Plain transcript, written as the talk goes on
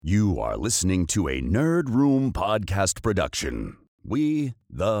You are listening to a Nerd Room podcast production. We,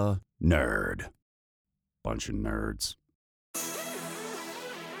 the nerd. Bunch of nerds.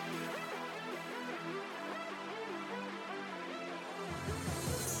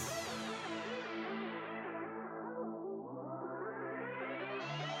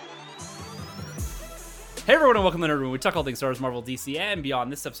 Hey everyone and welcome to the Nerd Room. We talk all things Star Wars, Marvel, DC, and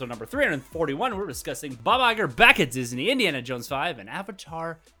beyond. This is episode number 341. We're discussing Bob Iger back at Disney, Indiana Jones 5, and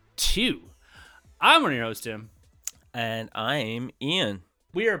Avatar 2. I'm one of your hosts, Tim. And I'm Ian.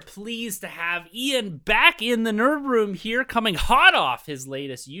 We are pleased to have Ian back in the Nerd Room here, coming hot off his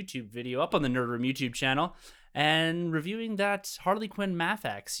latest YouTube video up on the Nerd Room YouTube channel, and reviewing that Harley Quinn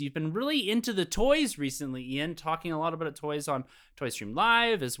Mafex. You've been really into the toys recently, Ian, talking a lot about toys on Toy Stream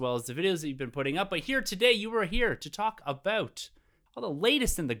Live, as well as the videos that you've been putting up. But here today, you were here to talk about all the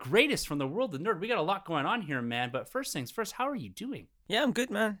latest and the greatest from the world of nerd. We got a lot going on here, man. But first things first, how are you doing? Yeah, I'm good,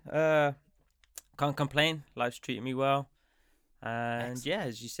 man. Can't complain. Life's treating me well. And excellent. Yeah,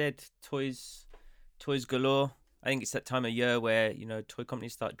 as you said, toys galore. I think it's that time of year where, toy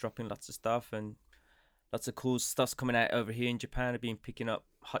companies start dropping lots of stuff, and lots of cool stuff's coming out over here in Japan. I've been picking up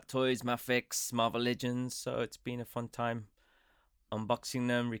Hot Toys, Mafex, Marvel Legends. So it's been a fun time unboxing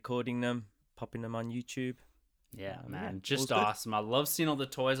them, recording them, popping them on YouTube. Yeah, man, just awesome. I love seeing all the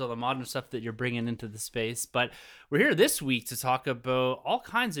toys, all the modern stuff that you're bringing into the space. But we're here this week to talk about all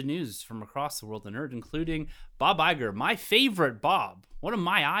kinds of news from across the world of nerd, including Bob Iger, my favorite Bob. One of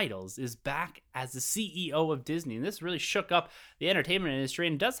my idols is back as the CEO of Disney, and this really shook up the entertainment industry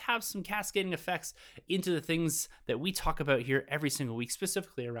and does have some cascading effects into the things that we talk about here every single week,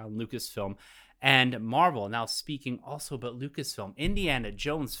 specifically around Lucasfilm and Marvel. Now, speaking also about Lucasfilm, Indiana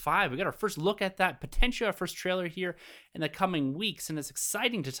Jones 5. We got our first look at that, potentially our first trailer here in the coming weeks, and it's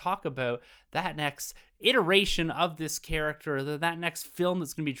exciting to talk about that next iteration of this character, that next film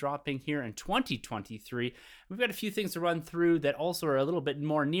that's going to be dropping here in 2023. We've got a few things to run through that also are a little bit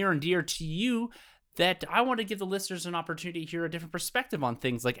more near and dear to you, that I want to give the listeners an opportunity to hear a different perspective on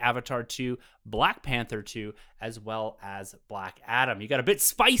things like Avatar 2, Black Panther 2, as well as Black Adam. You got a bit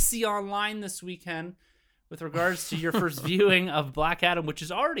spicy online this weekend with regards to your first viewing of Black Adam, which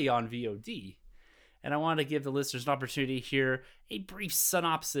is already on VOD. And I want to give the listeners an opportunity to hear a brief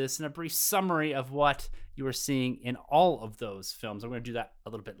synopsis and a brief summary of what you are seeing in all of those films. I'm going to do that a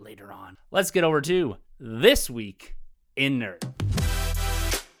little bit later on. Let's get over to This Week in Nerd.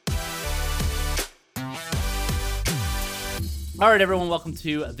 All right, everyone, welcome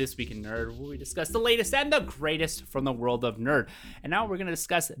to This Week in Nerd, where we discuss the latest and the greatest from the world of nerd. And now we're going to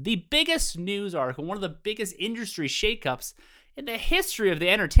discuss the biggest news article, one of the biggest industry shakeups in the history of the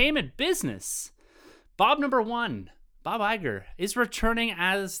entertainment business. Bob number one, Bob Iger, is returning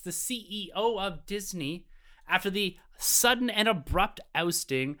as the CEO of Disney after the sudden and abrupt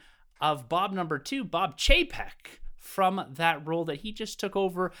ousting of Bob number two, Bob Chapek, from that role that he just took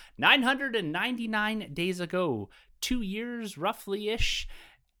over 999 days ago. 2 years, roughly-ish,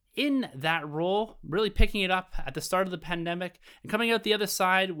 in that role, really picking it up at the start of the pandemic and coming out the other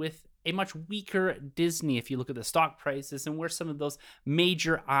side with a much weaker Disney if you look at the stock prices and where some of those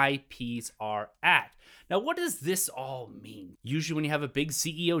major IPs are at. Now, what does this all mean? Usually when you have a big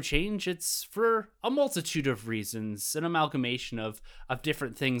CEO change, it's for a multitude of reasons, an amalgamation of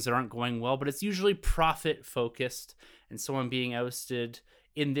different things that aren't going well, but it's usually profit-focused, and someone being ousted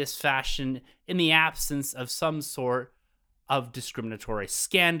in this fashion in the absence of some sort of discriminatory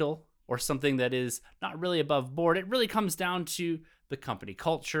scandal or something that is not really above board. It really comes down to the company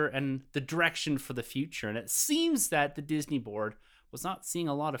culture and the direction for the future. And it seems that the Disney board was not seeing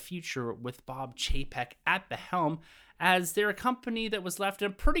a lot of future with Bob Chapek at the helm, as they're a company that was left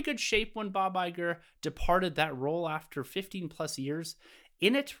in pretty good shape when Bob Iger departed that role after 15 plus years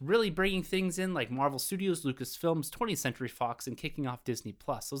in it, really bringing things in like Marvel Studios, Lucasfilms, 20th Century Fox, and kicking off Disney+.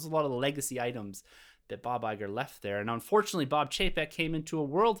 Those are a lot of the legacy items that Bob Iger left there. And unfortunately, Bob Chapek came into a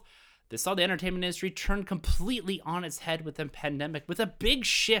world that saw the entertainment industry turn completely on its head with the pandemic, with a big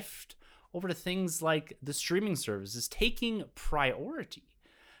shift over to things like the streaming services taking priority.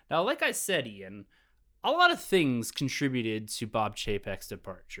 Now, like I said, Ian, a lot of things contributed to Bob Chapek's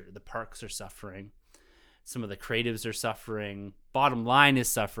departure. The parks are suffering. Some of the creatives are suffering. Bottom line is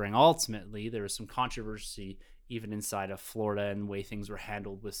suffering. Ultimately, there was some controversy even inside of Florida and the way things were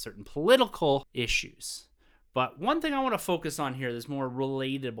handled with certain political issues. But one thing I want to focus on here that's more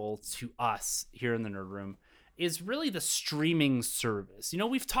relatable to us here in the Nerd Room is really the streaming service.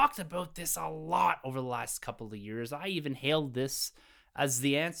 We've talked about this a lot over the last couple of years. I even hailed this as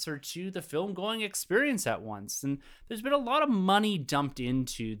the answer to the film-going experience at once. And there's been a lot of money dumped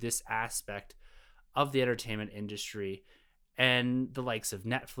into this aspect of the entertainment industry. and the likes of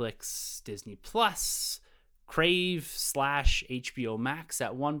Netflix, Disney Plus, Crave / HBO Max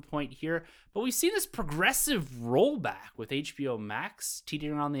at one point here. But we've seen this progressive rollback with HBO Max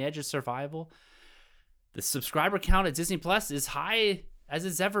teetering on the edge of survival. The subscriber count at Disney Plus is high as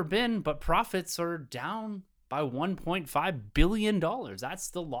it's ever been, but profits are down by $1.5 billion.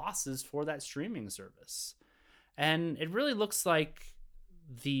 That's the losses for that streaming service. And it really looks like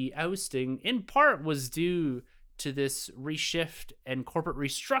the ousting, in part, was due to this reshift and corporate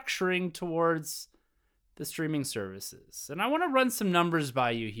restructuring towards the streaming services. And I want to run some numbers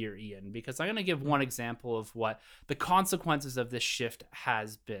by you here, Ian, because I'm going to give one example of what the consequences of this shift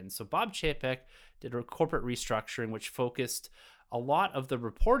has been. So Bob Chapek did a corporate restructuring, which focused a lot of the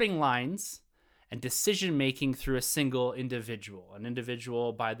reporting lines and decision-making through a single individual, an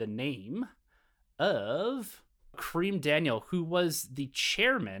individual by the name of Kareem Daniel, who was the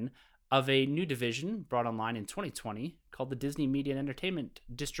chairman of a new division brought online in 2020 called the Disney Media and Entertainment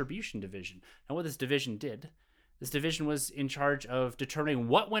Distribution Division. And what this division did, this division was in charge of determining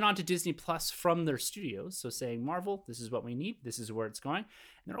what went on to Disney Plus from their studios. So saying, Marvel, this is what we need, this is where it's going.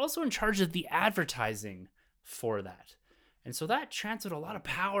 And they're also in charge of the advertising for that. And so that transferred a lot of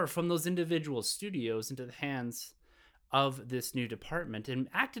power from those individual studios into the hands of this new department and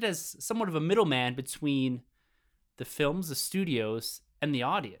acted as somewhat of a middleman between the films, the studios, and the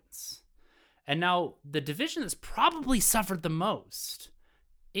audience. And now the division that's probably suffered the most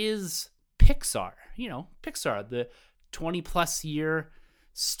is Pixar. You know, Pixar, the 20-plus year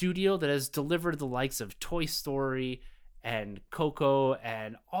studio that has delivered the likes of Toy Story and Coco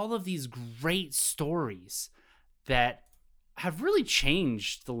and all of these great stories that have really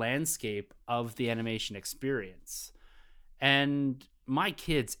changed the landscape of the animation experience. And my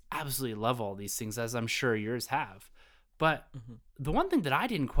kids absolutely love all these things, as I'm sure yours have. But the one thing that I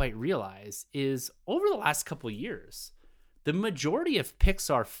didn't quite realize is over the last couple of years, the majority of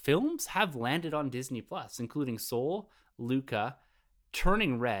Pixar films have landed on Disney Plus, including Soul, Luca,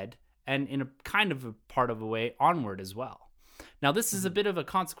 Turning Red, and in a kind of a part of a way, Onward as well. Now, this is a bit of a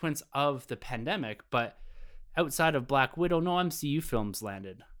consequence of the pandemic, but outside of Black Widow, no MCU films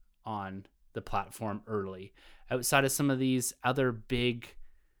landed on the platform early. Outside of some of these other big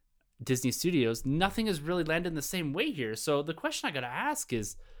Disney studios, nothing has really landed in the same way here. So the question I got to ask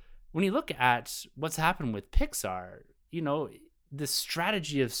is, when you look at what's happened with Pixar, you know, the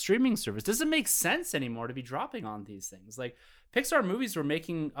strategy of streaming service, does it make sense anymore to be dropping on these things? Like Pixar movies were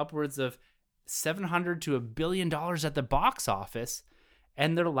making upwards of $700 to $1 billion at the box office,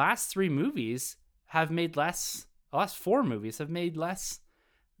 and their last 3 movies have made less, the last 4 movies have made less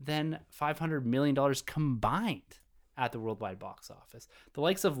than $500 million combined at the worldwide box office. The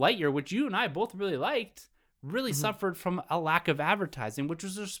likes of Lightyear, which you and I both really liked, really suffered from a lack of advertising, which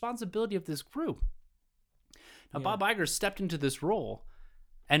was the responsibility of this group. Now, Bob Iger stepped into this role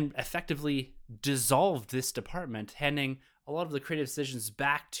and effectively dissolved this department, handing a lot of the creative decisions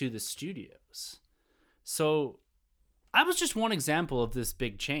back to the studios. So that was just one example of this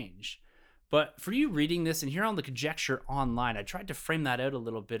big change. But for you reading this and hearing all the conjecture online, I tried to frame that out a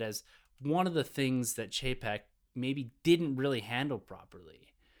little bit as one of the things that Chapek maybe didn't really handle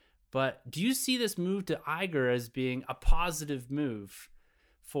properly. But do you see this move to Iger as being a positive move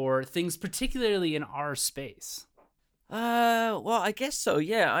for things, particularly in our space? Well, I guess so.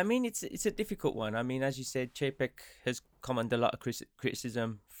 Yeah. I mean, it's a difficult one. I mean, as you said, Chapek has come under a lot of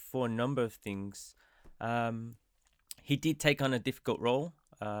criticism for a number of things. He did take on a difficult role.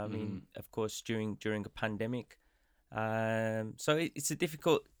 I mean, of course, during a pandemic. So it's a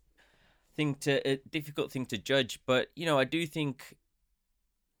difficult thing to judge. But you know, I do think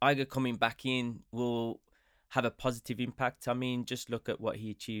Iger coming back in will have a positive impact. I mean, just look at what he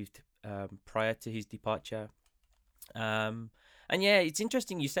achieved prior to his departure. And yeah, it's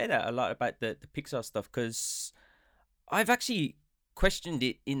interesting you say that a lot about the Pixar stuff, because I've actually questioned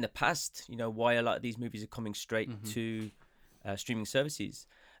it in the past, you know, why a lot of these movies are coming straight to streaming services.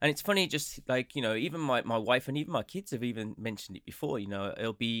 And it's funny, just like, you know, even my wife and even my kids have even mentioned it before. You know,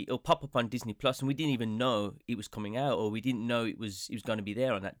 it'll pop up on Disney Plus and we didn't even know it was coming out, or we didn't know it was going to be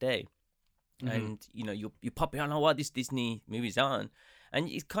there on that day. And you know, you pop it on, oh, what this Disney movie's on, and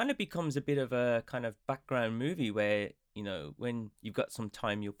it kind of becomes a bit of a kind of background movie where, you know, when you've got some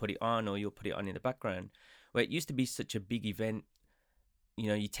time, you'll put it on, or you'll put it on in the background. Where it used to be such a big event, you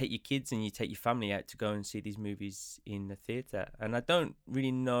know, you take your kids and you take your family out to go and see these movies in the theater. And I don't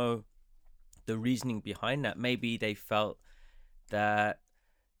really know the reasoning behind that. Maybe they felt that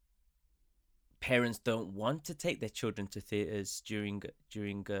parents don't want to take their children to theaters during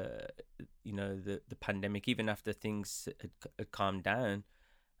you know, the pandemic, even after things had calmed down,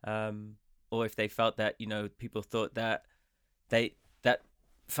 or if they felt that, you know, people thought that that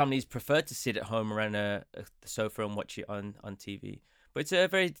families prefer to sit at home around the sofa and watch it on TV. But it's a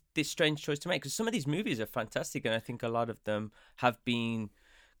very strange choice to make, because some of these movies are fantastic, and I think a lot of them have been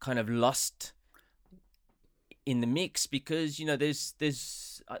kind of lost in the mix, because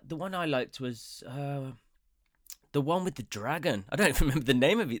there's the one I liked was the one with the dragon. I don't even remember the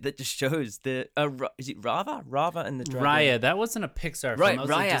name of it. That just shows the is it Rava and the dragon? Raya. That wasn't a Pixar film. Right, that was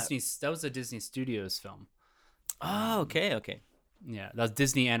Raya. That was a Disney Studios film. Oh, okay. Yeah, that was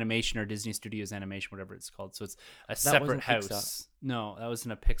Disney Animation or Disney Studios Animation, whatever it's called. So it's a That separate wasn't house. Pixar. No, that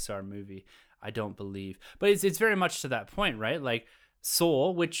wasn't a Pixar movie, I don't believe. But it's very much to that point, right? Like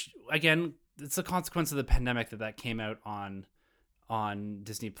Soul, which again, it's a consequence of the pandemic that came out on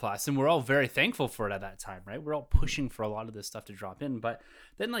Disney Plus, and we're all very thankful for it at that time, right? We're all pushing for a lot of this stuff to drop in, but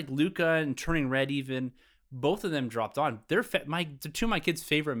then like Luca and Turning Red, even both of them dropped on. They're two of my kids'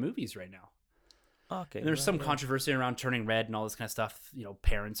 favorite movies right now. Okay. And there's some controversy around Turning Red and all this kind of stuff,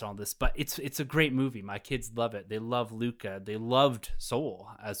 parents and all this, but it's a great movie. My kids love it. They love Luca. They loved Soul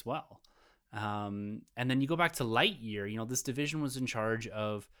as well. And then you go back to Lightyear. This division was in charge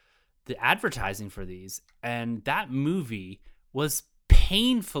of the advertising for these, and that movie was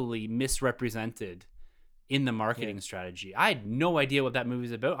painfully misrepresented in the marketing strategy. I had no idea what that movie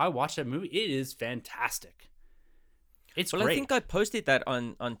was about. I watched that movie. It is fantastic. It's great. I think I posted that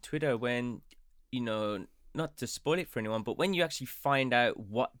on Twitter when, not to spoil it for anyone, but when you actually find out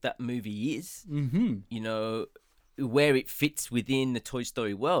what that movie is, where it fits within the Toy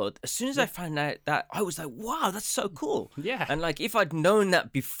Story world, as soon as I found out that, I was like, wow, that's so cool. Yeah. And like, if I'd known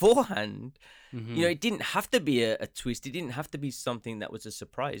that beforehand, it didn't have to be a twist. It didn't have to be something that was a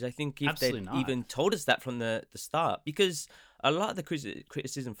surprise. I think if they'd even told us that from the start, because a lot of the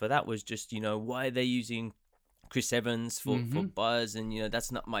criticism for that was just, why are they using Chris Evans for Buzz, and,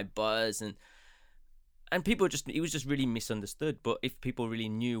 that's not my Buzz, and people it was just really misunderstood. But if people really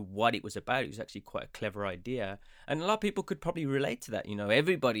knew what it was about, it was actually quite a clever idea. And a lot of people could probably relate to that.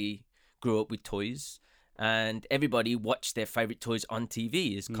 Everybody grew up with toys, and everybody watched their favorite toys on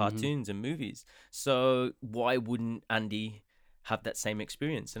TV as cartoons and movies. So why wouldn't Andy have that same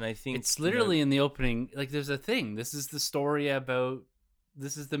experience? And I think it's literally in the opening, like there's a thing. This is the story about,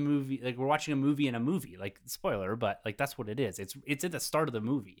 this is the movie. Like we're watching a movie in a movie, like spoiler, but like that's what it is. It's at the start of the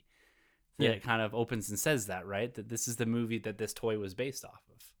movie. Yeah, it kind of opens and says that, right? That this is the movie that this toy was based off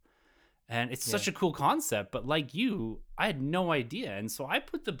of. And it's such a cool concept, but like you, I had no idea. And so I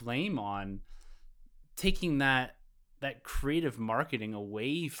put the blame on taking that creative marketing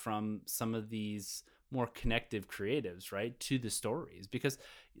away from some of these more connective creatives, right, to the stories, because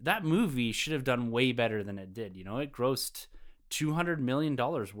that movie should have done way better than it did. It grossed $200 million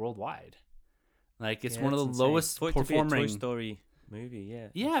worldwide. Like it's one of the lowest performing Toy Story movie.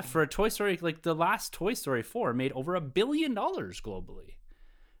 Yeah, for a Toy Story, like the last Toy Story 4 made over $1 billion globally.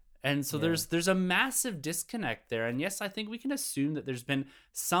 And so there's a massive disconnect there. And yes, I think we can assume that there's been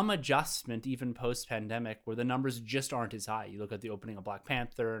some adjustment even post-pandemic where the numbers just aren't as high. You look at the opening of Black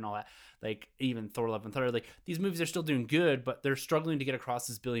Panther and all that, like even Thor: Love and Thunder, like these movies are still doing good, but they're struggling to get across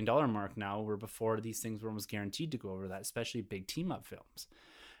this $1 billion mark now, where before these things were almost guaranteed to go over that, especially big team-up films.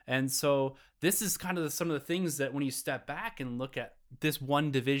 And so this is kind of some of the things that when you step back and look at this one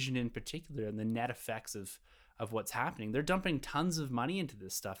division in particular and the net effects of what's happening, they're dumping tons of money into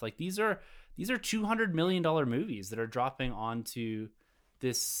this stuff. Like these are $200 million movies that are dropping onto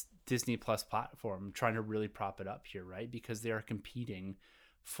this Disney Plus platform, trying to really prop it up here, right? Because they are competing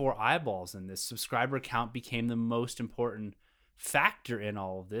for eyeballs in this. Subscriber count became the most important factor in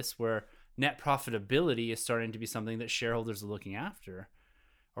all of this, where net profitability is starting to be something that shareholders are looking after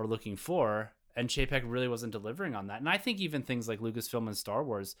or looking for, and Chapek really wasn't delivering on that. And I think even things like Lucasfilm and Star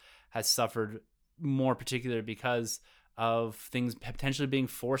Wars has suffered more, particularly because of things potentially being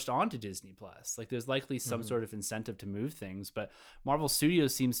forced onto Disney Plus. Like there's likely some sort of incentive to move things, but Marvel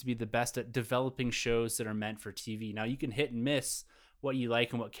Studios seems to be the best at developing shows that are meant for TV. Now you can hit and miss what you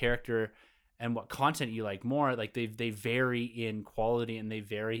like and what character and what content you like more. Like they vary in quality and they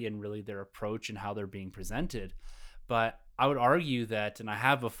vary in really their approach and how they're being presented. But I would argue that, and I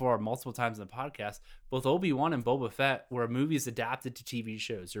have before multiple times in the podcast, both Obi-Wan and Boba Fett were movies adapted to TV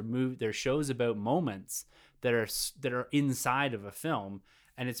shows. They're shows about moments that are inside of a film,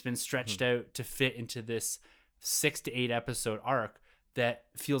 and it's been stretched out to fit into this 6 to 8 episode arc that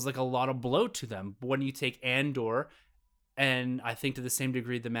feels like a lot of bloat to them. When you take Andor, and I think to the same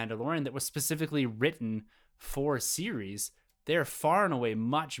degree The Mandalorian, that was specifically written for a series, they're far and away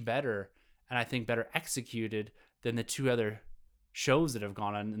much better, and I think better executed than the two other shows that have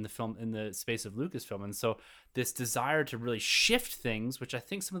gone on in the space of Lucasfilm. And so this desire to really shift things, which I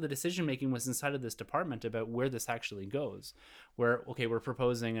think some of the decision making was inside of this department about where this actually goes, where, okay, we're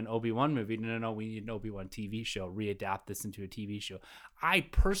proposing an Obi-Wan movie. No, we need an Obi-Wan TV show, readapt this into a TV show. I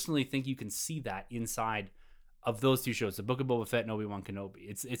personally think you can see that inside of those two shows, the Book of Boba Fett and Obi-Wan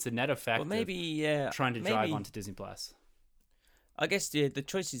Kenobi. It's a net effect Well, maybe of trying to drive onto Disney Plus. I guess the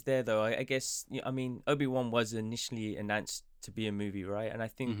choice is there though. I guess I mean Obi-Wan was initially announced to be a movie, right? And I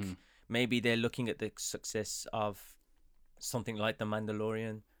think maybe they're looking at the success of something like The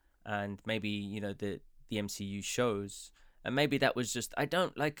Mandalorian and maybe the MCU shows, and maybe that was just I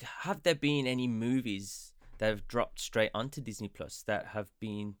don't like. Have there been any movies that have dropped straight onto Disney Plus that have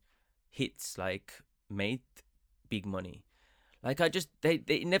been hits, like made big money? Like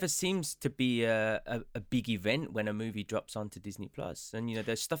it never seems to be a big event when a movie drops onto Disney Plus, and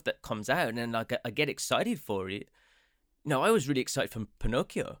there's stuff that comes out, and like I get excited for it. I was really excited for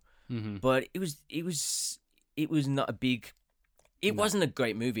Pinocchio, but it was not a big. It wasn't a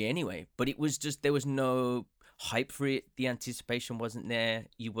great movie anyway, but it was just there was no hype for it. The anticipation wasn't there.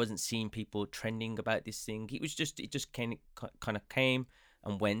 You wasn't seeing people trending about this thing. It just came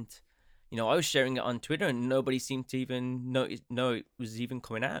and went. I was sharing it on Twitter, and nobody seemed to even know it was even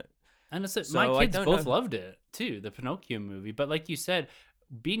coming out. And my kids both loved it too, the Pinocchio movie. But like you said,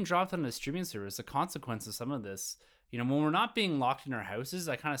 being dropped on a streaming service, the consequence of some of this, when we're not being locked in our houses,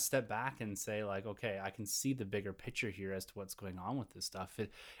 I kind of step back and say, like, okay, I can see the bigger picture here as to what's going on with this stuff.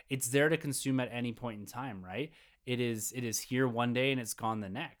 It's there to consume at any point in time, right? It is here one day and it's gone the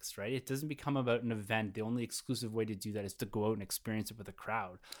next, right? It doesn't become about an event. The only exclusive way to do that is to go out and experience it with a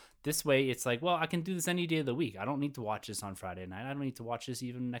crowd. This way, it's like, well, I can do this any day of the week. I don't need to watch this on Friday night. I don't need to watch this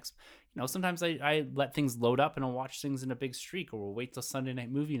even next. Sometimes I let things load up and I'll watch things in a big streak, or we'll wait till Sunday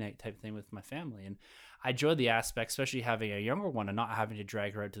night movie night type thing with my family. And I enjoy the aspect, especially having a younger one and not having to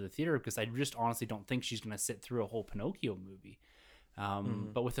drag her out to the theater, because I just honestly don't think she's going to sit through a whole Pinocchio movie.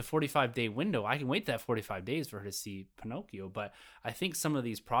 But with a 45-day window, I can wait that 45 days for her to see Pinocchio. But I think some of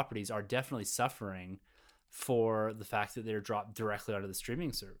these properties are definitely suffering for the fact that they're dropped directly out of the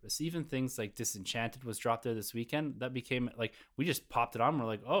streaming service. Even things like Disenchanted was dropped there this weekend. That became like, we just popped it on. We're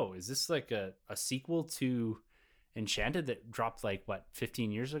like, oh, is this like a sequel to Enchanted that dropped like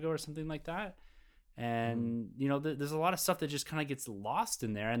 15 years ago or something like that? And there's a lot of stuff that just kind of gets lost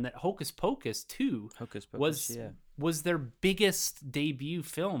in there. And that Hocus Pocus 2 was their biggest debut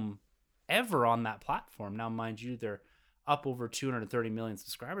film ever on that platform. Now, mind you, they're up over 230 million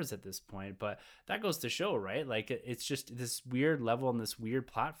subscribers at this point, but that goes to show, right? Like, it's just this weird level on this weird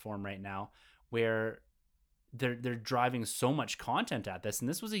platform right now where they're driving so much content at this, and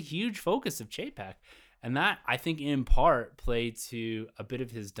this was a huge focus of Chapek. And that, I think, in part played to a bit of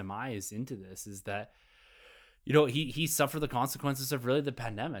his demise into this, is that, he suffered the consequences of really the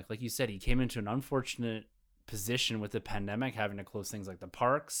pandemic. Like you said, he came into an unfortunate position with the pandemic, having to close things like the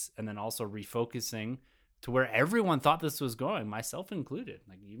parks, and then also refocusing to where everyone thought this was going, myself included.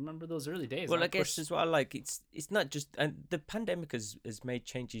 Like, you remember those early days. Well, I guess as well, like, it's not just, and the pandemic has made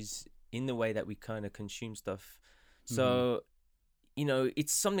changes in the way that we kind of consume stuff. So,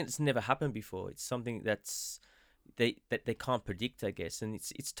 it's something that's never happened before. It's something that they can't predict, I guess. And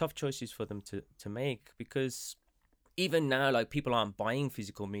it's tough choices for them to make, because even now, like, people aren't buying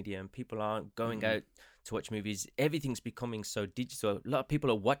physical media and people aren't going out to watch movies. Everything's becoming so digital. A lot of people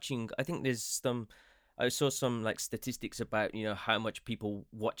are watching. I think I saw some like statistics about how much people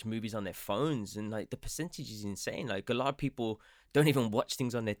watch movies on their phones, and like the percentage is insane. Like, a lot of people don't even watch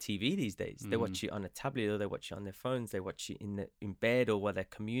things on their TV these days. They watch it on a tablet, or they watch it on their phones. They watch it in bed, or while they're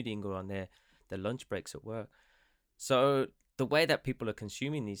commuting, or on their lunch breaks at work. So the way that people are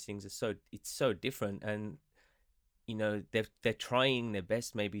consuming these things it's so different, and they're trying their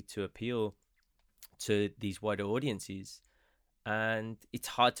best maybe to appeal to these wider audiences. And it's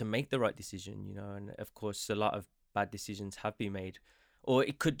hard to make the right decision, and of course a lot of bad decisions have been made. Or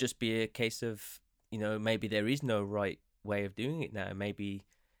it could just be a case of, maybe there is no right way of doing it now. Maybe,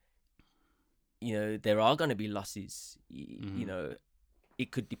 there are going to be losses.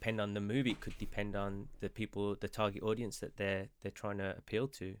 It could depend on the movie. It could depend on the people, the target audience that they're trying to appeal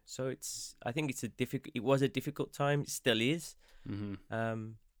to. So I think it was a difficult time. It still is.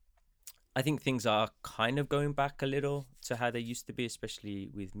 I think things are kind of going back a little to how they used to be, especially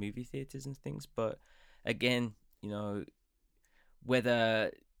with movie theaters and things. But again,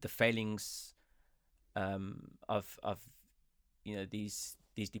 whether the failings of these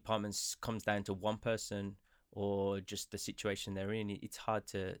departments comes down to one person or just the situation they're in, it's hard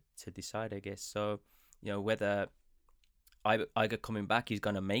to decide, I guess. So, whether Iger coming back is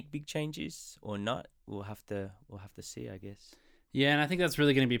going to make big changes or not, we'll have to see, I guess. Yeah, and I think that's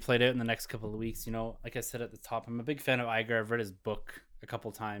really going to be played out in the next couple of weeks. Like I said at the top, I'm a big fan of Iger. I've read his book a couple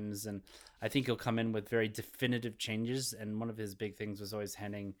times, and I think he'll come in with very definitive changes. And one of his big things was always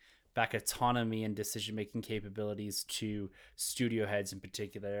handing back autonomy and decision making capabilities to studio heads in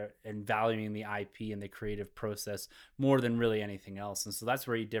particular, and valuing the IP and the creative process more than really anything else. And so that's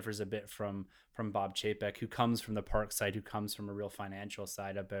where he differs a bit from Bob Chapek, who comes from the park side, who comes from a real financial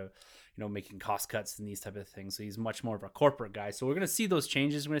side about making cost cuts and these type of things. So he's much more of a corporate guy. So we're going to see those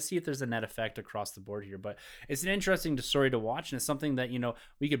changes. We're going to see if there's a net effect across the board here. But it's an interesting story to watch, and it's something that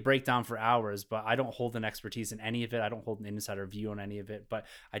we could break down for hours. But I don't hold an expertise in any of it. I don't hold an insider view on any of it. But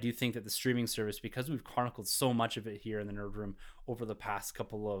I do think that the streaming service, because we've chronicled so much of it here in the Nerd Room over the past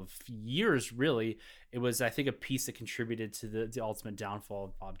couple of years, really, it was, I think, a piece that contributed to the ultimate downfall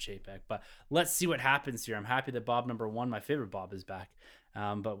of Bob Chapek. But let's see what happens here. I'm happy that Bob number one, my favorite Bob, is back.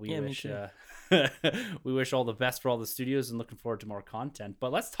 But we wish we wish all the best for all the studios, and looking forward to more content.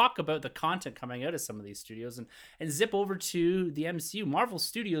 But let's talk about the content coming out of some of these studios, and zip over to the MCU, Marvel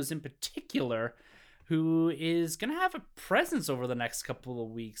Studios in particular, who is going to have a presence over the next couple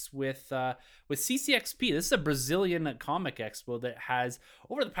of weeks with CCXP. This is a Brazilian comic expo that has,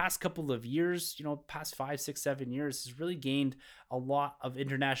 over the past couple of years, past 5, 6, 7 years, has really gained a lot of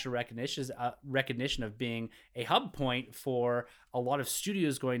international recognition of being a hub point for a lot of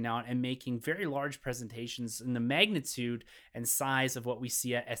studios going down and making very large presentations in the magnitude and size of what we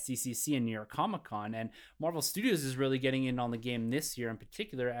see at SDCC and New York Comic Con. And Marvel Studios is really getting in on the game this year in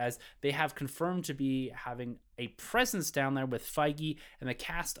particular, as they have confirmed to be having a presence down there with Feige and the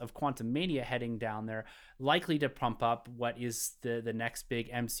cast of Quantumania heading down there, likely to pump up what is the next big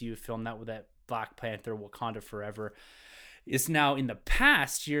MCU film, that Black Panther Wakanda Forever is now in the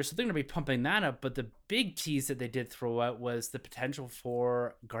past year, so they're going to be pumping that up. But the big tease that they did throw out was the potential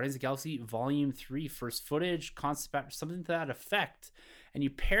for Guardians of the Galaxy Volume 3, first footage, concept, something to that effect. And you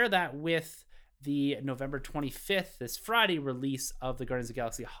pair that with the November 25th, this Friday, release of the Guardians of the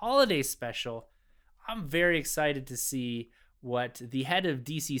Galaxy Holiday Special. I'm very excited to see what the head of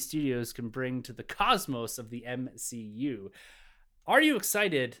DC Studios can bring to the cosmos of the MCU. Are you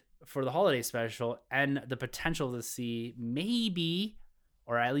excited for the holiday special and the potential to see maybe,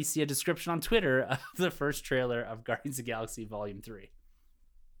 or at least see a description on Twitter of the first trailer of Guardians of the Galaxy Volume 3?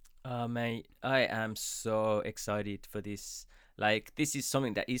 Mate, I am so excited for this. Like, this is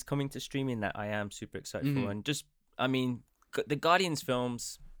something that is coming to streaming that I am super excited for. And the Guardians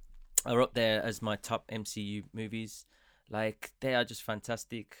films are up there as my top MCU movies. Like, they are just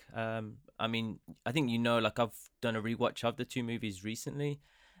fantastic. I think I've done a rewatch of the two movies recently,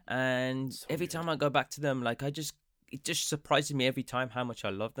 and so every time I go back to them, it just surprises me every time how much I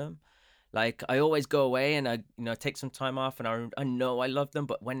love them. Like, I always go away and I take some time off, and I know I love them,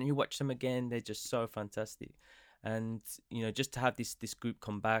 but when you watch them again, they're just so fantastic. And just to have this group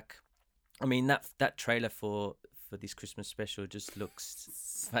come back, I mean, that trailer for this Christmas special just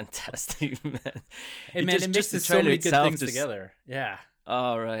looks fantastic, man. It mixes so many good things together. Yeah.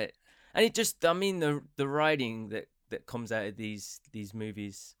 All right. And it just, the writing that comes out of these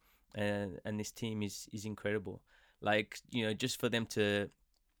movies and this team is incredible. Like, just for them to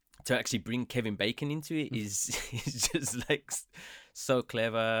actually bring Kevin Bacon into it is just like so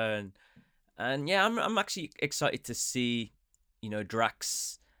clever. And yeah, I'm actually excited to see,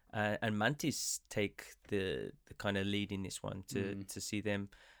 Drax and Mantis take the kind of lead in this one, to see them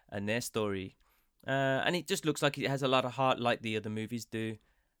and their story. And it just looks like it has a lot of heart, like the other movies do.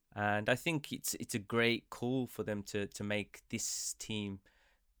 And I think it's a great call for them to make this team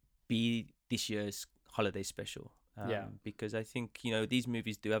be this year's holiday special. Because I think, these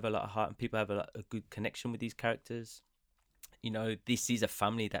movies do have a lot of heart, and people have a good connection with these characters. This is a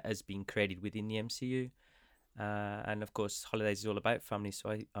family that has been created within the MCU. And of course, holidays is all about family,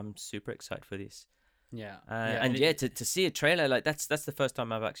 so I'm super excited for this. To see a trailer like that's the first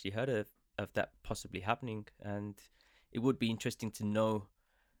time I've actually heard of that possibly happening, and it would be interesting to know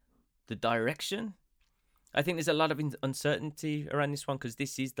the direction. I think there's a lot of uncertainty around this one, because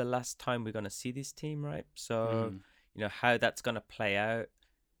this is the last time we're going to see this team, right? So how that's going to play out.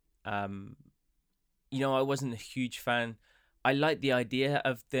 I wasn't a huge fan. I like the idea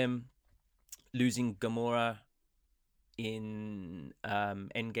of them losing Gamora in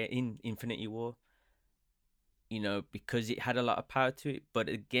Endgame, in Infinity War, because it had a lot of power to it. But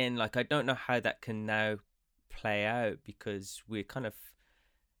again, I don't know how that can now play out, because we're kind of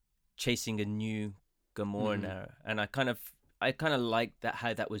chasing a new Gamora now, and I kind of like that,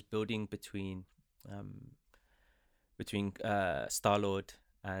 how that was building between Star-Lord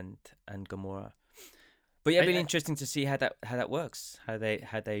and Gamora. But yeah, it'd be interesting to see how that works, how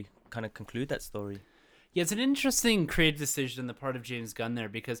they kind of conclude that story. Yeah, it's an interesting creative decision on the part of James Gunn there,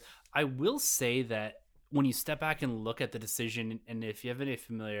 because I will say that when you step back and look at the decision, and if you have any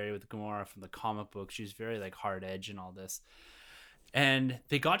familiarity with Gamora from the comic book, she's very like hard edge and all this. And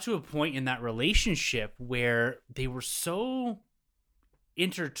they got to a point in that relationship where they were so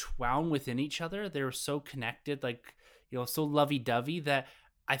intertwined within each other. They were so connected, like, so lovey-dovey, that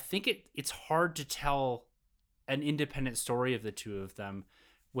I think it's hard to tell an independent story of the two of them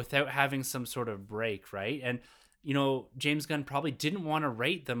without having some sort of break, right? And James Gunn probably didn't want to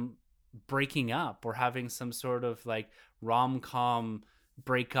rate them breaking up or having some sort of like rom-com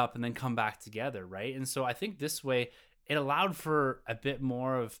break up and then come back together, right? And so I think this way it allowed for a bit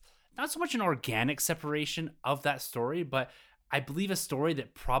more of not so much an organic separation of that story, but I believe a story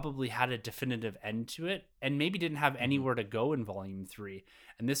that probably had a definitive end to it and maybe didn't have anywhere to go in volume 3.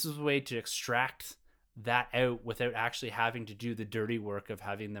 And this was a way to extract that out without actually having to do the dirty work of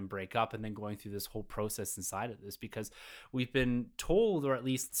having them break up and then going through this whole process inside of this, because we've been told, or at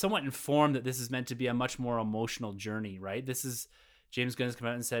least somewhat informed, that this is meant to be a much more emotional journey, right? This is James Gunn has come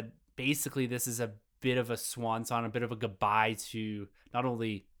out and said basically this is a bit of a swan song, a bit of a goodbye to not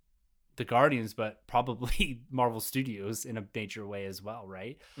only the Guardians but probably Marvel Studios in a major way as well,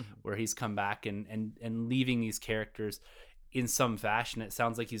 right? Where he's come back and leaving these characters in some fashion. It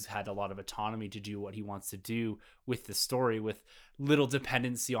sounds like he's had a lot of autonomy to do what he wants to do with the story, with little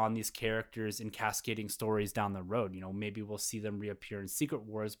dependency on these characters and cascading stories down the road. Maybe we'll see them reappear in Secret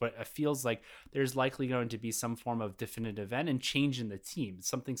Wars, but it feels like there's likely going to be some form of definitive end and change in the team. It's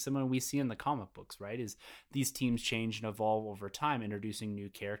something similar we see in the comic books, right? Is these teams change and evolve over time, introducing new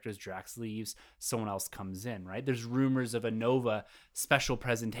characters. Drax leaves, someone else comes in, right? There's rumors of a Nova special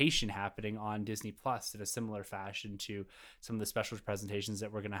presentation happening on Disney Plus in a similar fashion to some of the special presentations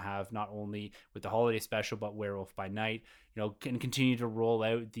that we're going to have not only with the holiday special but Werewolf by Night, can continue to roll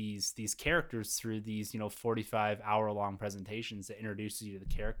out these characters through these 45-hour-long presentations that introduces you to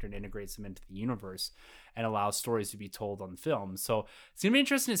the character and integrates them into the universe and allows stories to be told on film. So it's gonna be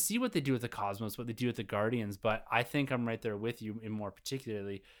interesting to see what they do with the Cosmos, what they do with the Guardians, but I think I'm right there with you, in more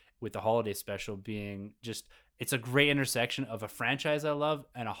particularly with the holiday special being just, it's a great intersection of a franchise I love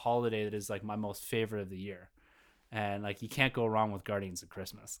and a holiday that is like my most favorite of the year. And like, you can't go wrong with Guardians at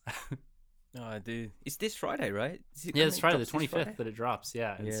Christmas. No, I do. It's this Friday, right? Yeah, it's Friday, the 25th that it drops.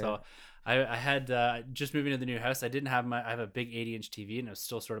 Yeah. And so I had just moving to the new house. I have a big 80-inch TV, and it was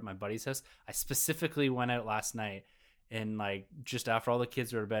still stored at my buddy's house. I specifically went out last night and like just after all the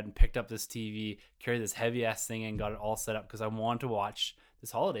kids were to bed and picked up this TV, carried this heavy ass thing and got it all set up because I wanted to watch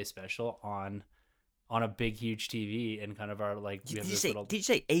this holiday special on a big huge TV and kind of our like. Did you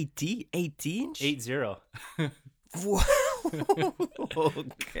say 80 inch? 80.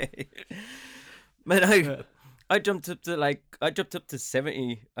 Okay, man. I jumped up to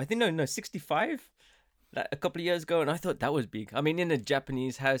 70. I think no 65. Like a couple of years ago, and I thought that was big. I mean, in a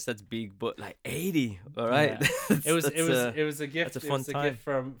Japanese house, that's big, but like 80. All right, yeah. It was a gift. That's a fun time. Gift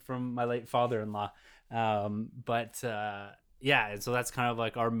from my late father-in-law. Yeah, and so that's kind of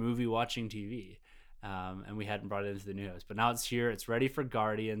like our movie watching TV. And we hadn't brought it into the new house, but now it's here. It's ready for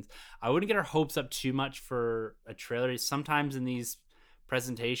Guardians. I wouldn't get our hopes up too much for a trailer. Sometimes in these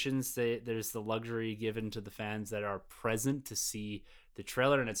presentations, there's the luxury given to the fans that are present to see the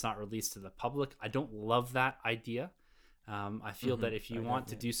trailer, and it's not released to the public. I don't love that idea. I feel that if you want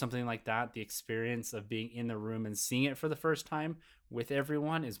to do something like that, the experience of being in the room and seeing it for the first time with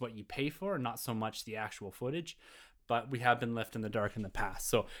everyone is what you pay for, not so much the actual footage. But we have been left in the dark in the past.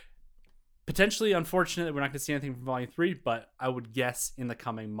 So potentially unfortunate that we're not going to see anything from Volume 3, but I would guess in the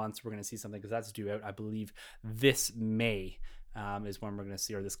coming months we're going to see something, because that's due out, I believe, this May is when we're going to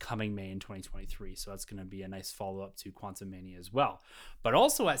see, or this coming May in 2023. So that's going to be a nice follow-up to Quantum Mania as well. But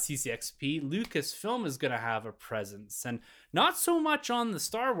also at CCXP, Lucasfilm is going to have a presence, and not so much on the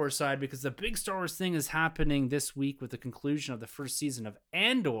Star Wars side, because the big Star Wars thing is happening this week with the conclusion of the first season of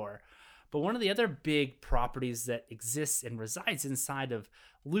Andor. But one of the other big properties that exists and resides inside of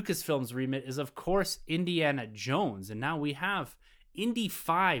Lucasfilm's remit is, of course, Indiana Jones. And now we have Indy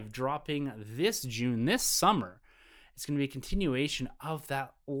 5 dropping this June, this summer. It's going to be a continuation of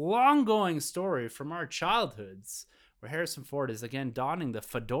that long-going story from our childhoods, where Harrison Ford is again donning the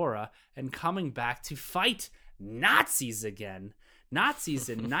fedora and coming back to fight Nazis again. Nazis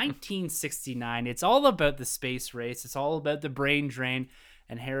in 1969. It's all about the space race. It's all about the brain drain.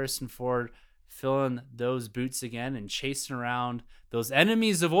 And Harrison Ford filling those boots again and chasing around those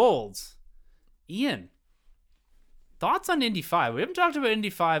enemies of old. Ian, thoughts on Indy 5? We haven't talked about Indy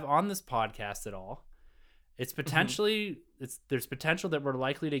 5 on this podcast at all. It's potentially, there's potential that we're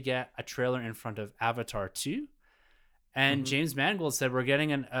likely to get a trailer in front of Avatar 2. And James Mangold said we're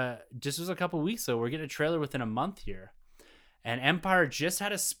getting just was a couple weeks ago, we're getting a trailer within a month here. And Empire just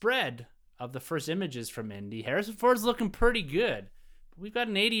had a spread of the first images from Indy. Harrison Ford's looking pretty good. We've got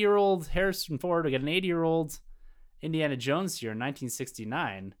an 80-year-old Harrison Ford. We got an 80-year-old Indiana Jones here in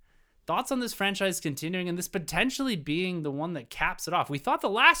 1969. Thoughts on this franchise continuing and this potentially being the one that caps it off? We thought the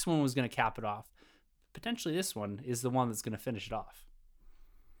last one was going to cap it off. Potentially this one is the one that's going to finish it off.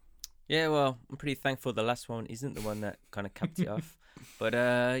 Yeah, well, I'm pretty thankful the last one isn't the one that kind of capped it off. But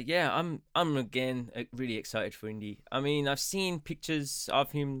yeah, I'm again really excited for Indy. I mean, I've seen pictures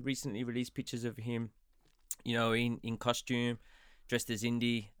of him, recently released pictures of him, in costume, dressed as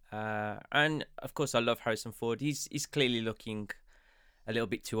Indy. And of course, I love Harrison Ford. He's clearly looking a little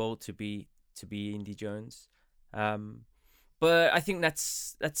bit too old to be Indy Jones. But I think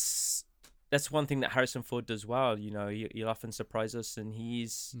that's one thing that Harrison Ford does well. He'll often surprise us, and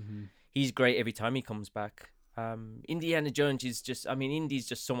he's great every time he comes back. Indiana Jones is Indy's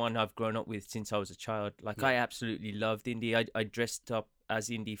just someone I've grown up with since I was a child. I absolutely loved Indy. I dressed up as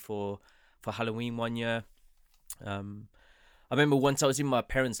Indy for Halloween one year. I remember once I was in my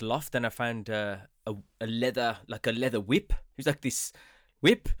parents' loft and I found a leather whip. It was like this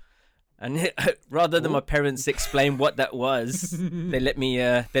whip, and rather than my parents explain what that was, they let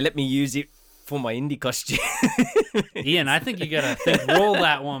me use it for my Indy costume. Ian, I think you gotta roll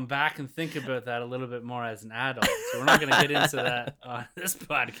that one back and think about that a little bit more as an adult. So we're not gonna get into that on this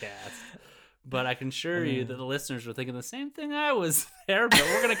podcast. But I can assure you that the listeners were thinking the same thing I was there. But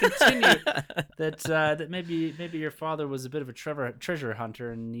we're going to continue that maybe your father was a bit of a treasure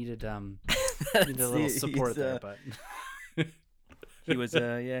hunter and needed a little support there. But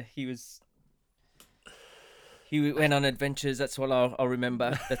he went on adventures. That's all I'll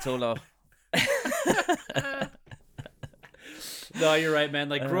remember. That's all I'll. No, you're right, man.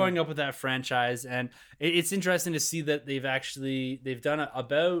 Growing up with that franchise, and it's interesting to see that they've done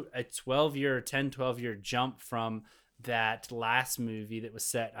about a 12-year jump from that last movie that was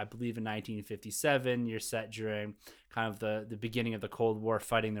set, I believe, in 1957. You're set during kind of the beginning of the Cold War,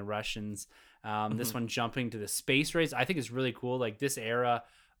 fighting the Russians. This one jumping to the space race, I think is really cool. This era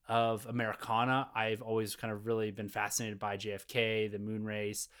of Americana, I've always kind of really been fascinated by JFK, the moon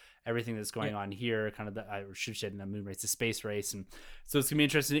race, everything that's going on here, kind of I should say the moon race, the space race. And so it's gonna be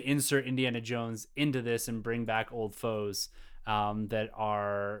interesting to insert Indiana Jones into this and bring back old foes that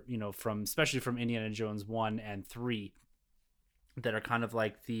are, especially from Indiana Jones 1 and 3, that are kind of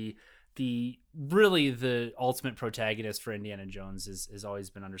like the ultimate protagonist for Indiana Jones has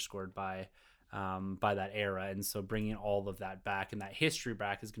always been underscored by that era. And so bringing all of that back and that history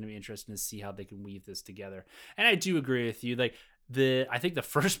back is going to be interesting to see how they can weave this together. And I do agree with you. I think the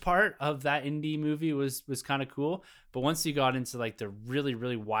first part of that Indy movie was kind of cool, but once you got into the really,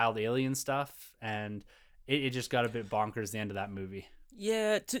 really wild alien stuff, and it just got a bit bonkers at the end of that movie.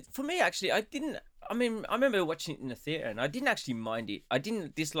 Yeah, for me, actually, I remember watching it in the theater and I didn't actually mind it. I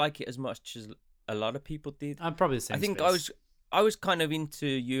didn't dislike it as much as a lot of people did. I'm probably the same. I think space. I was kind of into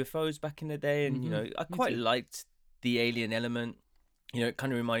UFOs back in the day, and I quite liked the alien element. It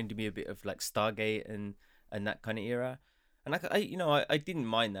kind of reminded me a bit of Stargate and that kind of era. And I didn't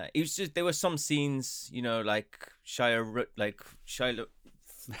mind that. It was just there were some scenes, Shia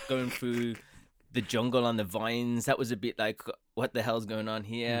going through the jungle on the vines. That was a bit like, what the hell's going on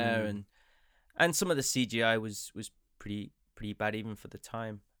here? And some of the CGI was pretty bad even for the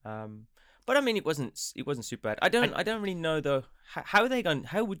time. But I mean, it wasn't super bad. I don't really know though.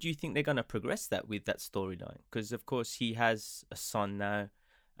 How would you think they're gonna progress that with that storyline? Because of course he has a son now,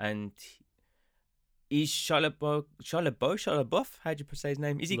 and is Shia LaBeouf? How'd you say his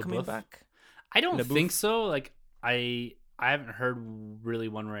name? Is he coming back? I don't think so. I haven't heard really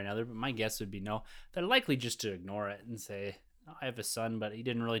one way or another, but my guess would be no. They're likely just to ignore it and say, oh, I have a son, but he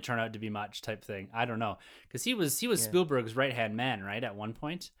didn't really turn out to be much type thing. I don't know, because he was Spielberg's right hand man, right? At one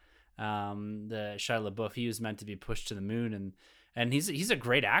point. The Shia LaBeouf, he was meant to be pushed to the moon, and he's a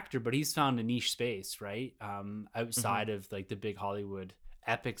great actor, but he's found a niche space, right? Outside of the big Hollywood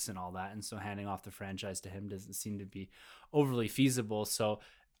epics and all that, and so handing off the franchise to him doesn't seem to be overly feasible. So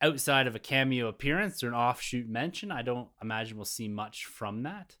outside of a cameo appearance or an offshoot mention, I don't imagine we'll see much from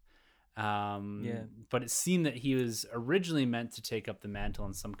that. But it seemed that he was originally meant to take up the mantle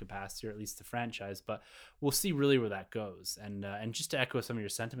in some capacity, or at least the franchise, but we'll see really where that goes. And just to echo some of your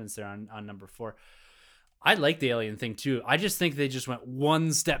sentiments there on number 4, I like the alien thing too. I just think they just went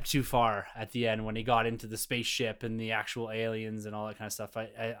one step too far at the end when he got into the spaceship and the actual aliens and all that kind of stuff.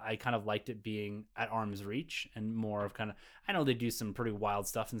 I kind of liked it being at arm's reach and more of kind of, I know they do some pretty wild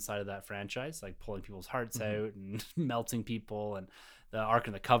stuff inside of that franchise, like pulling people's hearts out and melting people and the Ark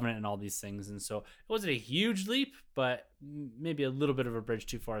of the Covenant and all these things. And so it wasn't a huge leap, but maybe a little bit of a bridge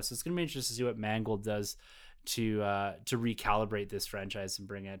too far. So it's going to be interesting to see what Mangold does to recalibrate this franchise and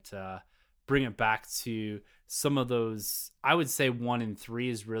bring it back to some of those. I would say 1 and 3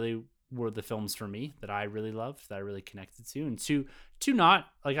 is really were the films for me that I really loved, that I really connected to, and two not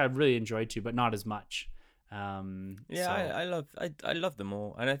like I really enjoyed 2, but not as much. I love them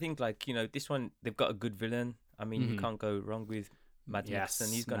all, and I think like this one they've got a good villain. I mean, you can't go wrong with Mad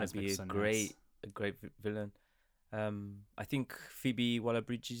Mikkelsen. He's going to be a great villain. I think Phoebe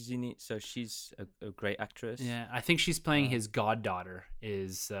Waller-Bridge is in it, so she's a great actress. Yeah, I think she's playing his goddaughter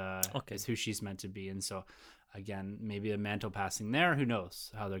is who she's meant to be, and so again, maybe a mantle passing there. Who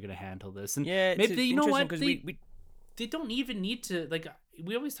knows how they're going to handle this? And maybe you know what they don't even need to, like,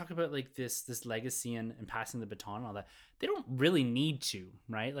 we always talk about like this legacy and passing the baton and all that. They don't really need to,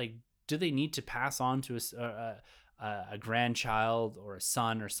 right? Like, do they need to pass on to a grandchild or a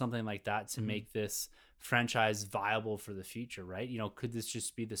son or something like that to make this franchise viable for the future, right? Could this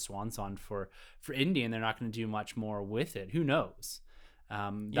just be the swan song for Indy, and they're not going to do much more with it? Who knows?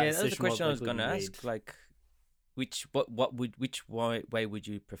 That's the question I was going to ask. Like, which way would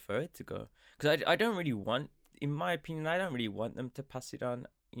you prefer it to go? Because I don't really want, in my opinion, I don't really want them to pass it on.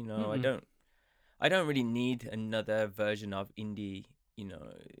 I don't really need another version of Indy.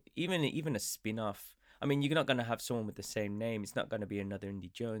 Even a spin-off. I mean, you're not going to have someone with the same name. It's not going to be another Indy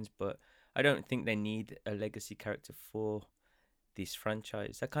Jones, but I don't think they need a legacy character for this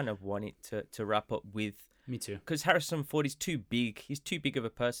franchise. I kind of want it to wrap up with. Me too. Because Harrison Ford is too big. He's too big of a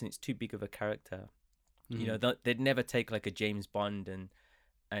person. It's too big of a character. They'd never take like a James Bond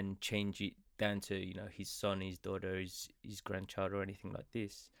and change it down to his son, his daughter, his grandchild, or anything like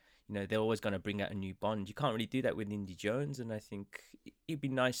this. They're always going to bring out a new Bond. You can't really do that with Indy Jones, and I think it'd be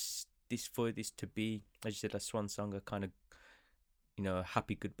nice for this to be, as you said, a swan song, a kind of a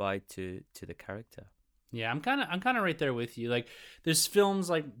happy goodbye to the character. Yeah, I'm kind of right there with you. Like, there's films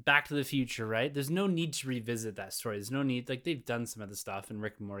like Back to the Future, right? There's no need to revisit that story. There's no need, like, they've done some of the stuff, and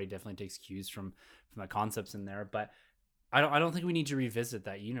Rick and Morty definitely takes cues from the concepts in there, but I don't think we need to revisit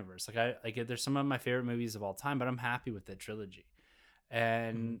that universe. Like, there's some of my favorite movies of all time, but I'm happy with that trilogy,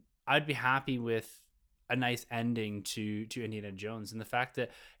 and I'd be happy with a nice ending to Indiana Jones. And the fact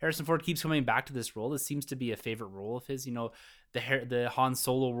that Harrison Ford keeps coming back to this role, this seems to be a favorite role of his. The Han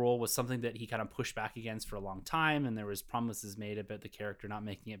Solo role was something that he kind of pushed back against for a long time, and there was promises made about the character not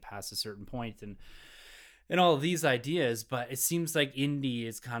making it past a certain point, and all of these ideas. But it seems like Indy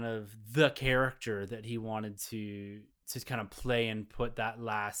is kind of the character that he wanted to kind of play and put that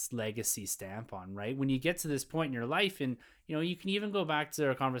last legacy stamp on, right? When you get to this point in your life, and you can even go back to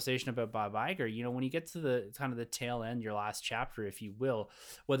our conversation about Bob Iger, when you get to the kind of the tail end, your last chapter, if you will,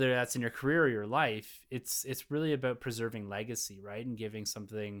 whether that's in your career or your life, it's really about preserving legacy, right? And giving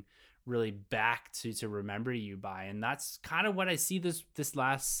something really back to remember you by. And that's kind of what I see this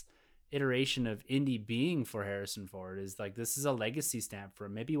last iteration of Indy being for Harrison Ford, is like, this is a legacy stamp for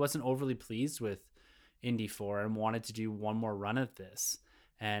him. Maybe he wasn't overly pleased with Indy 4 and wanted to do one more run at this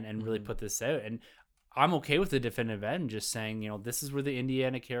and really put this out. And I'm okay with the definitive end, just saying, this is where the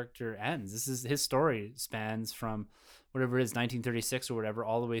Indiana character ends. This is his story, spans from whatever it is, 1936 or whatever,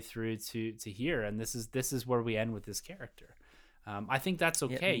 all the way through to here. And this is where we end with this character. I think that's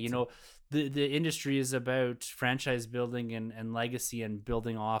okay. Yeah, the industry is about franchise building and legacy, and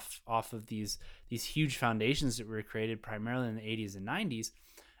building off of these huge foundations that were created primarily in the 80s and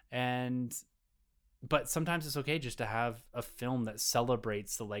 90s. But sometimes it's okay just to have a film that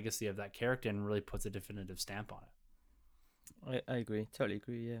celebrates the legacy of that character and really puts a definitive stamp on it. I agree. Totally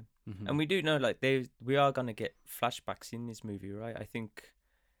agree, yeah. Mm-hmm. And we do know, like, we are going to get flashbacks in this movie, right? I think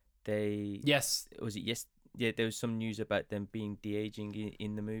Yes. Was it yes? Yeah, there was some news about them being de-aging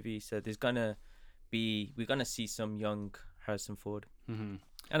in the movie. So we're going to see some young Harrison Ford. Mm-hmm.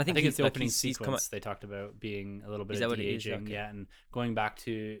 And I think it's the opening sequence they talked about being a little bit of de-aging, okay. Yeah, and going back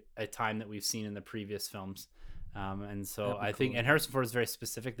to a time that we've seen in the previous films. And so I think, and Harrison Ford is very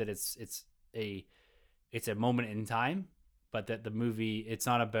specific that it's a moment in time, but that the movie, it's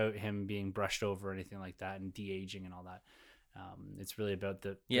not about him being brushed over or anything like that and de-aging and all that. It's really about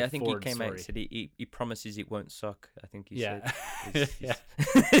the I think Ford he came story. out and said he promises it won't suck. I think he said.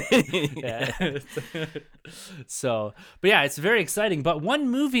 Yeah. So, but yeah, it's very exciting. But one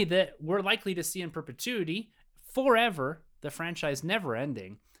movie that we're likely to see in perpetuity, forever, the franchise never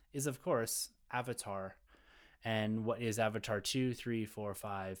ending, is of course Avatar. and what is Avatar 2, 3, 4,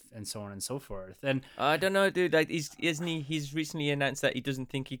 5, and so on and so forth. And I don't know, dude. Like, he's recently announced that he doesn't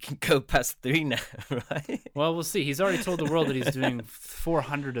think he can go past 3 now, right? well, we'll see. He's already told the world that he's doing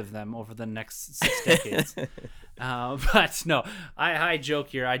 400 of them over the next 6 decades. But no, I joke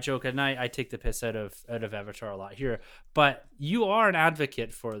here. I joke, and I take the piss out of Avatar a lot here. But you are an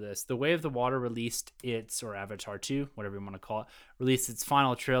advocate for this. The Way of the Water released its, or Avatar 2, whatever you want to call it, released its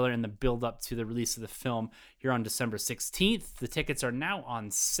final trailer in the build up to the release of the film here on December 16th. The tickets are now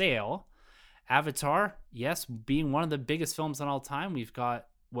on sale. Avatar, yes, being one of the biggest films on all time. We've got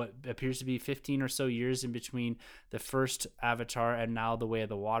what appears to be 15 or so years in between the first Avatar and now The Way of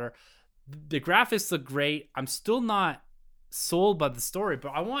the Water. The graphics look great. I'm still not sold by the story, but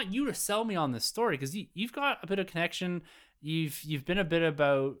I want you to sell me on this story because you've got a bit of connection. You've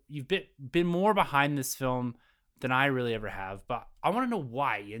been more behind this film than I really ever have, but I want to know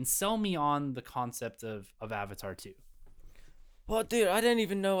why and sell me on the concept of Avatar 2. Well, dude, I don't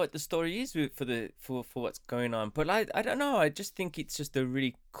even know what the story is for what's going on, but I don't know. I just think it's just a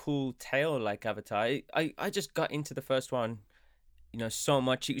really cool tale, like Avatar. I just got into the first one, so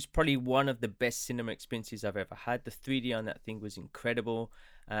much. It was probably one of the best cinema experiences I've ever had. The 3D on that thing was incredible,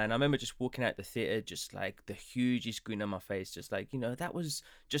 and I remember just walking out the theater, just like the hugest grin on my face, just like that was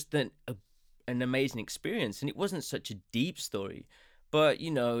just an amazing experience. And it wasn't such a deep story, but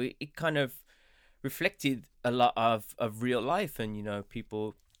it kind of reflected a lot of real life and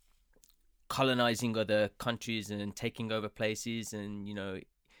people colonizing other countries and taking over places and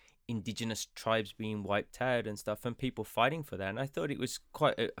indigenous tribes being wiped out and stuff and people fighting for that. And I thought it was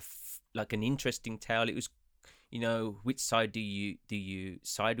quite like an interesting tale. It was which side do you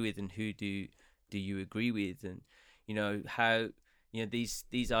side with and who do you agree with, and how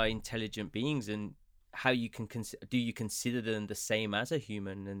these are intelligent beings, and how you can do you consider them the same as a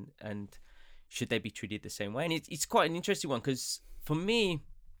human, and should they be treated the same way? And it's quite an interesting one because for me,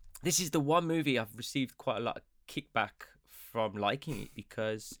 this is the one movie I've received quite a lot of kickback from liking it,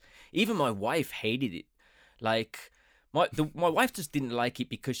 because even my wife hated it. Like my wife just didn't like it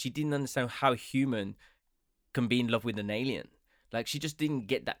because she didn't understand how human can be in love with an alien. Like she just didn't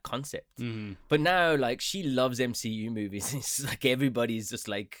get that concept. Mm-hmm. But now, like, she loves MCU movies. It's like everybody's just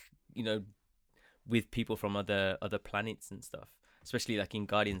like with people from other planets and stuff, especially like in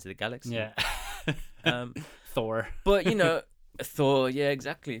Guardians of the Galaxy. Yeah. Thor. But Thor, yeah,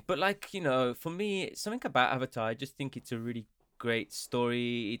 exactly. But like, for me, something about Avatar, I just think it's a really great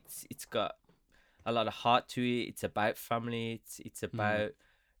story. It's got a lot of heart to it. It's about family. It's about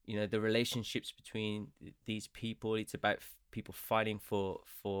the relationships between these people. It's about people fighting for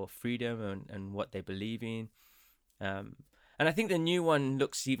freedom and what they believe in. And I think the new one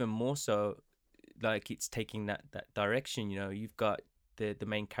looks even more so like it's taking that direction. You've got the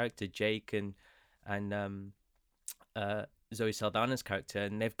main character Jake and Zoe Saldana's character,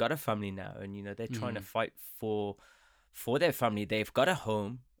 and they've got a family now, and they're trying to fight for their family. They've got a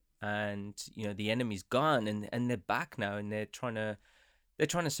home, and the enemy's gone, and they're back now, and they're trying to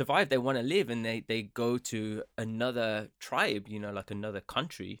survive. They want to live, and they go to another tribe, like another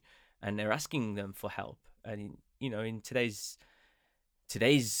country, and they're asking them for help. And in today's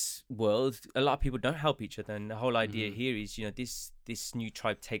world, a lot of people don't help each other, and the whole idea here is this new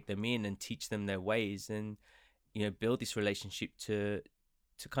tribe take them in and teach them their ways, and build this relationship to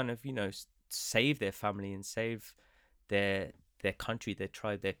kind of save their family and save their country, their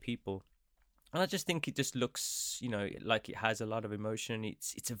tribe, their people. And I just think it just looks like it has a lot of emotion.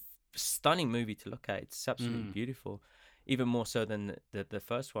 It's a stunning movie to look at. It's absolutely beautiful, even more so than the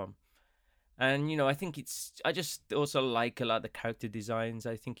first one. And I think I just also like a lot of the character designs.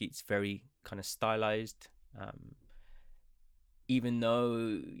 I think it's very kind of stylized. Even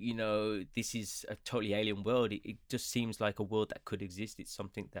though this is a totally alien world, it just seems like a world that could exist. It's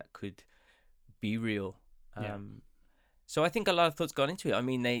something that could be real. So I think a lot of thoughts gone into it. I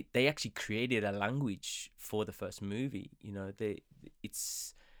mean, they actually created a language for the first movie.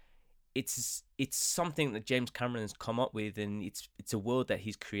 It's something that James Cameron has come up with, and it's a world that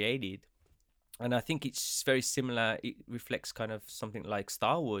he's created. And I think it's very similar. It reflects kind of something like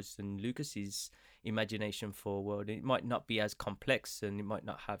Star Wars and Lucas's imagination for a world. It might not be as complex, and it might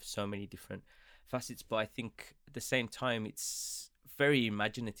not have so many different facets, but I think at the same time it's very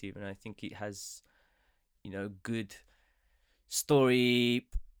imaginative, and I think it has good story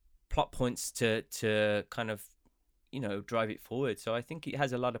plot points to kind of drive it forward. So I think it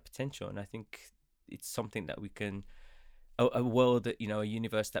has a lot of potential, and I think it's something that we can a world that a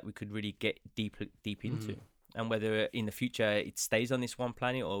universe that we could really get deep into. And whether in the future it stays on this one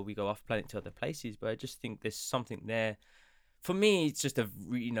planet or we go off planet to other places, but I just think there's something there. For me, it's just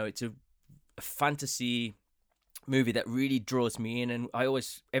it's a fantasy movie that really draws me in, and I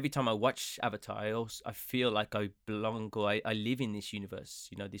always, every time I watch Avatar, I feel like I belong, or I live in this universe.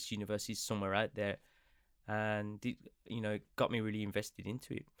 This universe is somewhere out there, and it got me really invested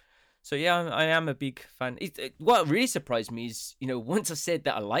into it. So yeah, I am a big fan. What really surprised me is, once I said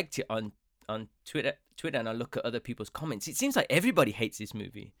that I liked it on Twitter, and I look at other people's comments, it seems like everybody hates this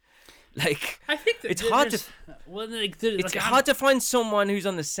movie. Like, I think that it's hard to it's hard to find someone who's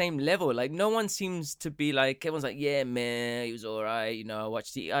on the same level. Like, no one seems to be like, everyone's like, yeah, man, it was all right. I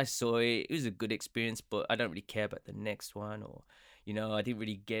watched it, I saw it, it was a good experience, but I don't really care about the next one, or I didn't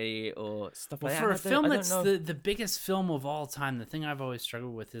really get it, or stuff like that. For a film that's the biggest film of all time, the thing I've always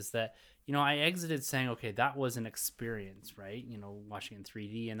struggled with is that, I exited saying, okay, that was an experience, right? Watching in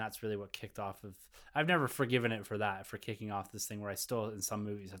 3D, and that's really what kicked off of... I've never forgiven it for that, for kicking off this thing where I still, in some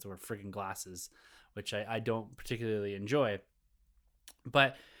movies, have to wear freaking glasses, which I don't particularly enjoy.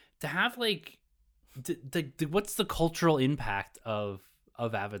 But to have, like, what's the cultural impact of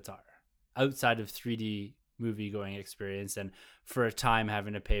Avatar outside of 3D movie going experience, and for a time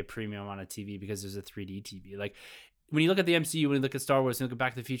having to pay a premium on a TV because there's a 3D TV? Like, when you look at the MCU, when you look at Star Wars, when you look at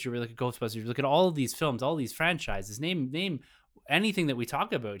Back to the Future, when you look at Ghostbusters, you look at all of these films, all these franchises, name anything that we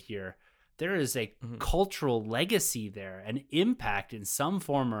talk about here, there is a cultural legacy there, an impact in some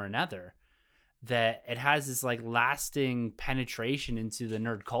form or another, that it has this like lasting penetration into the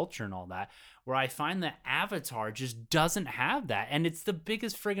nerd culture and all that, where I find that Avatar just doesn't have that. And it's the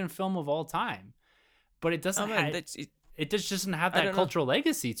biggest friggin' film of all time, but it doesn't have... It just doesn't have that cultural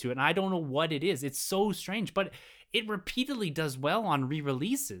legacy to it, and I don't know what it is. It's so strange, but it repeatedly does well on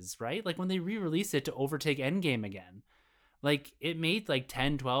re-releases, right? Like when they re-release it to overtake Endgame again, like it made like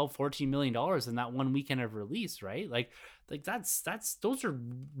 10, 12, 14 million dollars in that one weekend of release, right? Like that's those are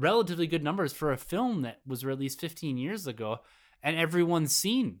relatively good numbers for a film that was released 15 years ago and everyone's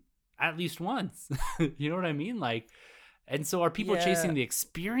seen at least once. You know what I mean? Like, and so are people chasing the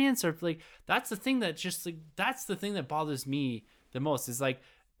experience, or like that's the thing that just like that's the thing that bothers me the most, is like,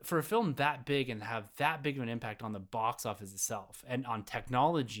 for a film that big and have that big of an impact on the box office itself and on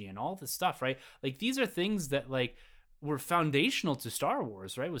technology and all this stuff, right? Like these are things that like were foundational to Star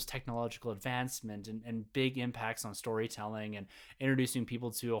Wars, right? Was technological advancement and big impacts on storytelling and introducing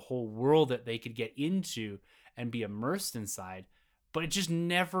people to a whole world that they could get into and be immersed inside. But it just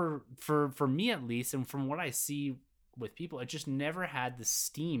never, for me at least, and from what I see with people, it just never had the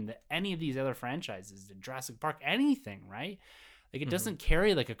steam that any of these other franchises did. Jurassic Park, anything, right? Like it doesn't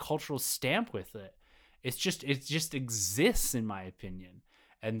carry like a cultural stamp with it. It just exists, in my opinion.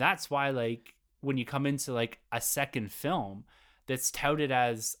 And that's why, like, when you come into like a second film that's touted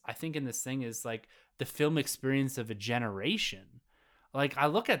as, I think in this thing is like the film experience of a generation. Like I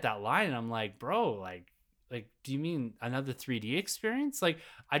look at that line and I'm like, bro, like, do you mean another 3D experience? Like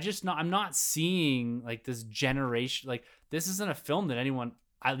I'm not seeing like this generation, like this isn't a film that anyone,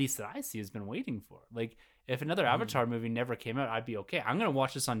 at least that I see, has been waiting for. Like if another Avatar movie never came out, I'd be okay. I'm going to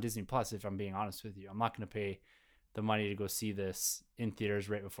watch this on Disney Plus, if I'm being honest with you. I'm not going to pay the money to go see this in theaters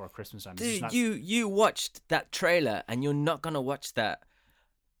right before Christmas time. Dude, you watched that trailer and you're not going to watch that.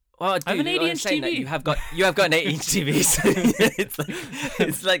 Well, dude, I have an 80-inch TV. You have got an 8-inch TV. So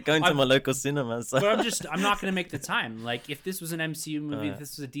it's like going to my local cinema. So. But I'm not going to make the time. Like if this was an MCU movie, if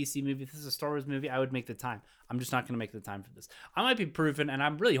this was a DC movie, if this was a Star Wars movie, I would make the time. I'm just not going to make the time for this. I might be proven, and I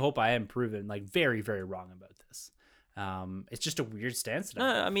really hope I am proven, like very, very wrong about this. It's just a weird stance. No,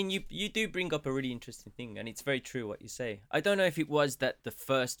 I mean you do bring up a really interesting thing, and it's very true what you say. I don't know if it was that the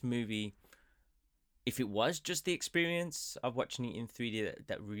first movie, if it was just the experience of watching it in 3D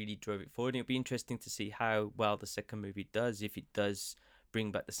that really drove it forward. It'll be interesting to see how well the second movie does, if it does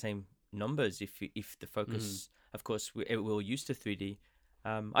bring back the same numbers, if the focus, of course, we're all used to 3D.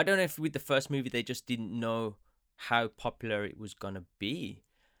 I don't know if with the first movie they just didn't know how popular it was going to be.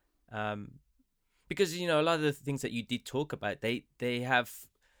 Because, a lot of the things that you did talk about, they have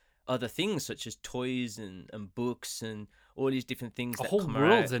other things such as toys and books and all these different things. A that whole come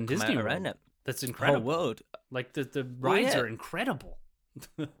world out, in Disney around World. it. That's incredible. Whole world. Like the rides are incredible.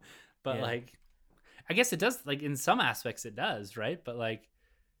 But like, I guess it does, like in some aspects it does, right? But like,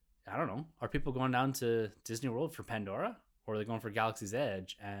 I don't know. Are people going down to Disney World for Pandora, or are they going for Galaxy's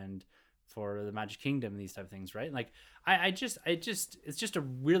Edge and for the Magic Kingdom and these type of things, right? Like I just it's just a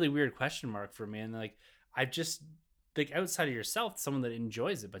really weird question mark for me. And like I just like, outside of yourself, someone that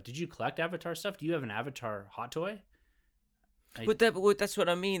enjoys it. But did you collect Avatar stuff? Do you have an Avatar hot toy? But that's what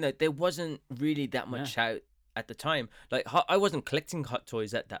I mean. Like there wasn't really that much out at the time. Like I wasn't collecting hot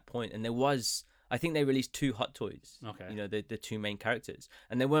toys at that point, and there was I think they released 2 Hot Toys. Okay. You know, the 2 main characters,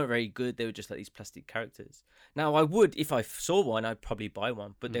 and they weren't very good. They were just like these plastic characters. Now, I would, if I saw one, I'd probably buy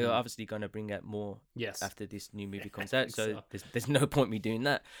one, but they're obviously going to bring out more after this new movie comes out. So there's no point me doing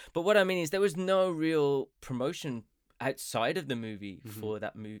that. But what I mean is there was no real promotion outside of the movie for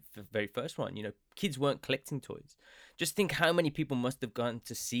that movie, the very first one. You know, kids weren't collecting toys. Just think how many people must have gone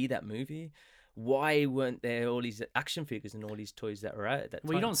to see that movie. Why weren't there all these action figures and all these toys that were out at that time?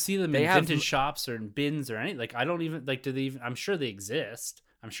 Well, you don't see them in vintage shops or in bins or anything. Like, I don't even, like, do they even, I'm sure they exist.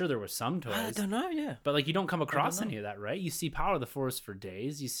 I'm sure there were some toys. I don't know, yeah. But, like, you don't come across any of that, right? You see Power of the Force for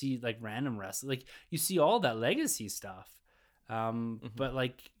days. You see, like, random wrestling. Like, you see all that legacy stuff. But,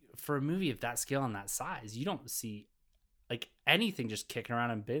 like, for a movie of that scale and that size, you don't see, like, anything just kicking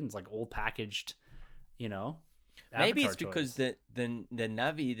around in bins, like old packaged, you know? Maybe it's Avatar because toys. the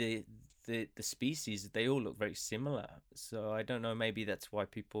Navi, the species, they all look very similar. So I don't know, maybe that's why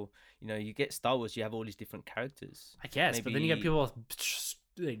people, you know, you get Star Wars, you have all these different characters. I guess, but then you get people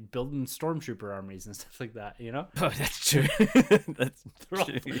like building stormtrooper armies and stuff like that, you know? Oh, that's true. That's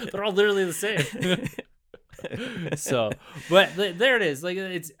they're all literally the same. So, but there it is. Like,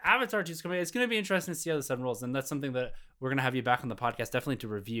 it's Avatar 2's coming. It's going to be interesting to see how this unrolls, and that's something that we're going to have you back on the podcast definitely to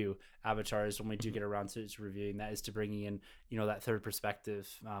review. Avatars, when we do get around to reviewing that, is to bringing in, you know, that third perspective.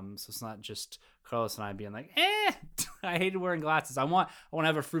 So it's not just Carlos and I being like, I hated wearing glasses. I want to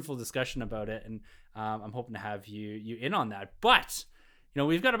have a fruitful discussion about it, and I'm hoping to have you in on that. But, you know,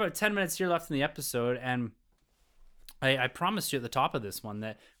 we've got about 10 minutes here left in the episode, and I promised you at the top of this one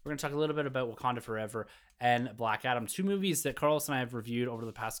that we're going to talk a little bit about Wakanda Forever and Black Adam, 2 movies that Carlos and I have reviewed over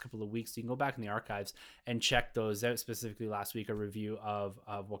the past couple of weeks. So you can go back in the archives and check those out. Specifically last week, a review of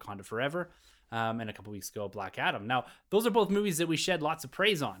Wakanda Forever, and a couple weeks ago, Black Adam. Now, those are both movies that we shed lots of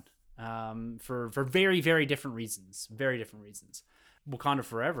praise on for very, very different reasons. Very different reasons. Wakanda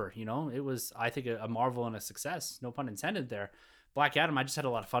Forever, you know, it was, I think, a marvel and a success. No pun intended there. Black Adam, I just had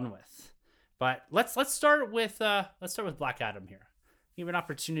a lot of fun with. But let's start with Black Adam here. You have an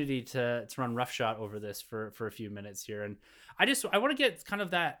opportunity to run roughshod over this for a few minutes here, and I want to get kind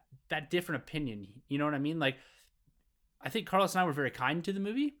of that different opinion. You know what I mean? Like, I think Carlos and I were very kind to the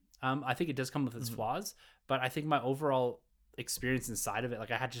movie. I think it does come with its flaws, but I think my overall experience inside of it,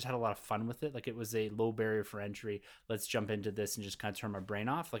 like, I just had a lot of fun with it. Like, it was a low barrier for entry. Let's jump into this and just kind of turn my brain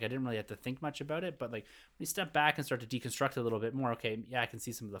off. Like, I didn't really have to think much about it, but like when you step back and start to deconstruct it a little bit more, okay, yeah, I can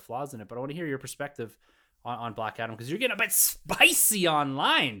see some of the flaws in it, but I want to hear your perspective on Black Adam, because you're getting a bit spicy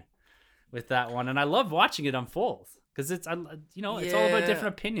online with that one, and I love watching it unfold, because it's, you know, it's all about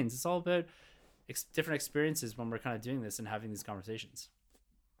different opinions. It's all about different experiences when we're kind of doing this and having these conversations.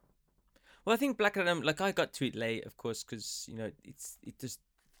 Well, I think Black Adam, like, I got to it late, of course, because, you know, it just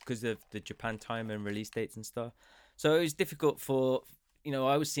because of the Japan time and release dates and stuff. So it was difficult for, you know,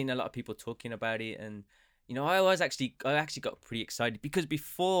 I was seeing a lot of people talking about it, and, you know, I actually got pretty excited, because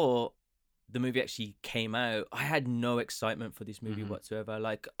before the movie actually came out, I had no excitement for this movie whatsoever.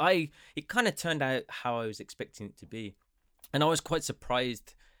 Like, it kind of turned out how I was expecting it to be, and I was quite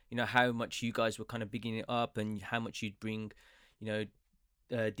surprised, you know, how much you guys were kind of bigging it up, and how much you'd bring, you know,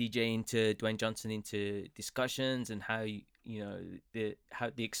 DJ into Dwayne Johnson into discussions, and how the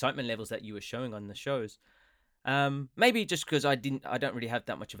excitement levels that you were showing on the shows. Maybe just because I don't really have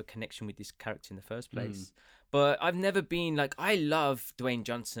that much of a connection with this character in the first place. But I've never been like, I love Dwayne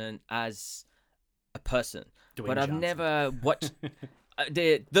Johnson as a person, I've never watched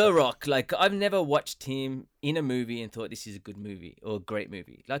the Rock. Like, I've never watched him in a movie and thought this is a good movie or a great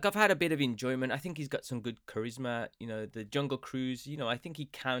movie. Like, I've had a bit of enjoyment. I think he's got some good charisma. You know, the Jungle Cruise, you know, I think he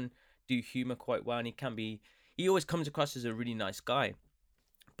can do humor quite well, and he always comes across as a really nice guy.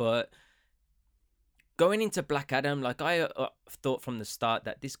 But going into Black Adam, like, I thought from the start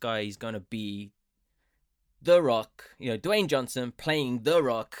that this guy is going to be The Rock, you know, Dwayne Johnson playing The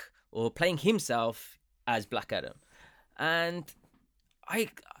Rock, or playing himself as Black Adam. And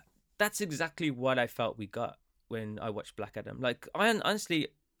that's exactly what I felt we got when I watched Black Adam. Like, honestly,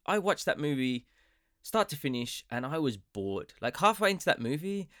 I watched that movie start to finish, and I was bored. Like, halfway into that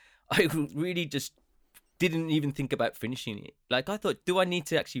movie, I really just didn't even think about finishing it. Like, I thought, do I need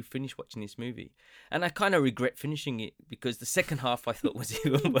to actually finish watching this movie? And I kind of regret finishing it, because the second half I thought was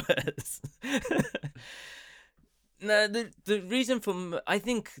even worse. No, the reason for, I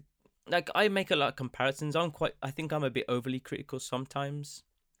think, like, I make a lot of comparisons. I think I'm a bit overly critical sometimes.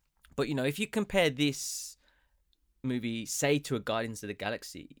 But, you know, if you compare this movie, say, to a Guardians of the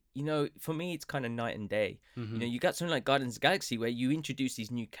Galaxy, you know, for me, it's kind of night and day. You know, you got something like Guardians of the Galaxy where you introduce these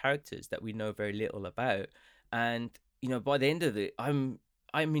new characters that we know very little about. And, you know, by the end of it, I'm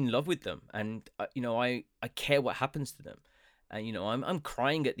in love with them. And, you know, I care what happens to them. And, you know, I'm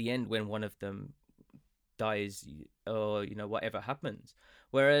crying at the end when one of them dies or whatever happens.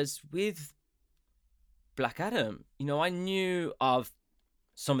 Whereas with Black Adam, I knew of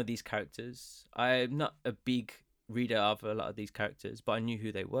some of these characters. I'm not a big reader of a lot of these characters, but I knew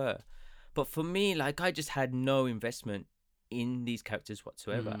who they were. But for me, like, I just had no investment in these characters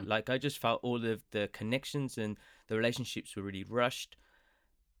whatsoever. Like, I just felt all of the connections and the relationships were really rushed.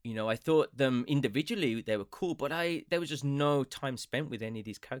 I thought them individually, they were cool, but there was just no time spent with any of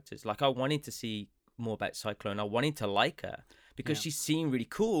these characters. Like, I wanted to see more about Cyclone. I wanted to like her because she seemed really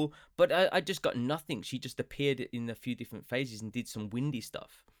cool, but I just got nothing. She just appeared in a few different phases and did some windy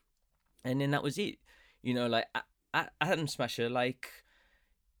stuff. And then that was it. Like, Atom Smasher, like,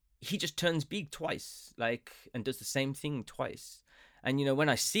 he just turns big twice, like, and does the same thing twice. And, when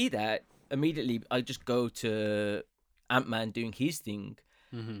I see that, immediately I just go to Ant-Man doing his thing.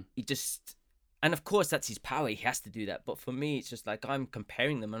 He just, and of course that's his power. He has to do that. But for me, it's just like, I'm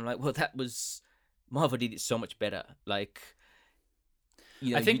comparing them. I'm like, well, Marvel did it so much better. Like,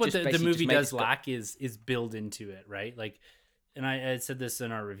 I think what the movie does lack is build into it, right? Like, and I said this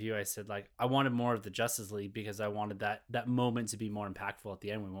in our review. I said, like, I wanted more of the Justice League because I wanted that moment to be more impactful at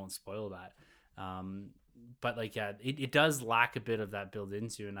the end. We won't spoil that. But like, yeah, it does lack a bit of that build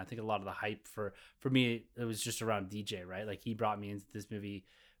into. And I think a lot of the hype for me, it was just around DJ, right? Like, he brought me into this movie,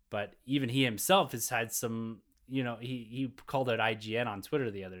 but even he himself has had some, he called out IGN on Twitter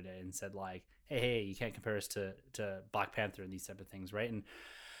the other day and said, like, hey, you can't compare us to Black Panther and these type of things, right? And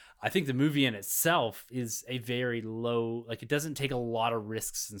I think the movie in itself is a very low, like, it doesn't take a lot of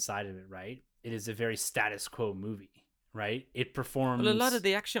risks inside of it, right? It is a very status quo movie, right? It performs. Well, a lot of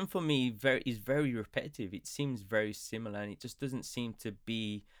the action for me is very repetitive. It seems very similar, and it just doesn't seem to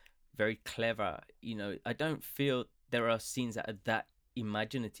be very clever. I don't feel there are scenes that are that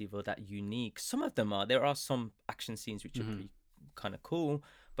imaginative or that unique. Some of them are. There are some action scenes which are pretty kind of cool,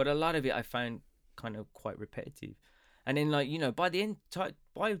 but a lot of it I found kind of quite repetitive. And then, like, by the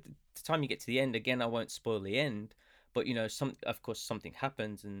time you get to the end, again, I won't spoil the end, but of course something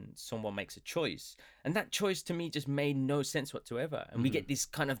happens and someone makes a choice, and that choice to me just made no sense whatsoever. And we get this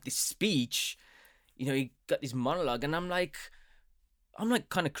speech, he got this monologue, and I'm like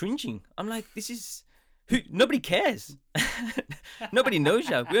kind of cringing. I'm like, this is nobody cares. Nobody knows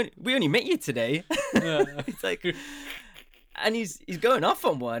you. We only met you today. It's like, and he's going off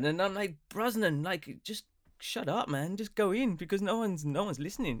on one, and I'm like, Brosnan, like, just shut up, man. Just go in, because no one's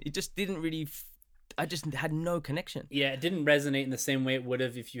listening. It just didn't really. I just had no connection. Yeah, it didn't resonate in the same way it would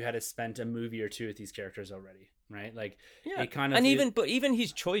have if you had spent a movie or two with these characters already, right? Like, yeah, it kind of. And even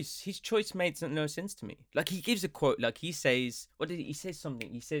his choice made no sense to me. Like, he gives a quote, like, he says, he says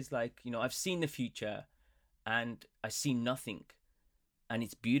something. He says, like, I've seen the future, and I see nothing, and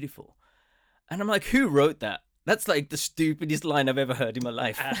it's beautiful. And I'm like, who wrote that? That's like the stupidest line I've ever heard in my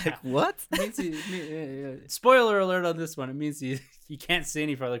life. Like, what? Spoiler alert on this one. It means you can't see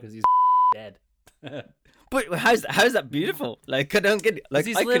any further because he's dead. But how's that beautiful? Like, I don't get it. Like,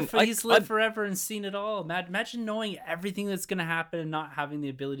 he's lived forever and seen it all. Imagine knowing everything that's going to happen and not having the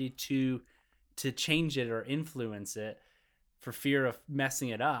ability to change it or influence it for fear of messing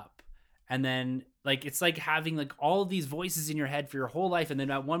it up. And then, like, it's like having, like, all of these voices in your head for your whole life, and then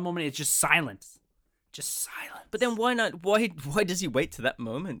at one moment it's just silence. Just silence. But then why not? Why does he wait to that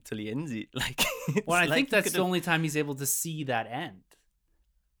moment till he ends it? Like, well, I think that's the only time he's able to see that end.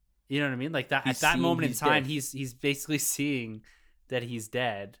 You know what I mean? Like, that at that moment in time, he's basically seeing that he's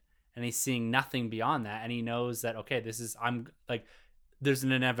dead, and he's seeing nothing beyond that, and he knows that, okay, there's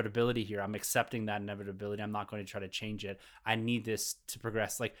an inevitability here. I'm accepting that inevitability. I'm not going to try to change it. I need this to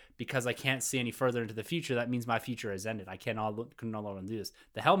progress. Like, because I can't see any further into the future, that means my future has ended. I can no longer do this.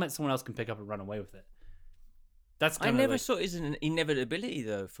 The helmet, someone else can pick up and run away with it. I never saw it as an inevitability,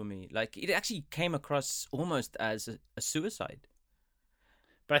 though, for me. Like, it actually came across almost as a suicide.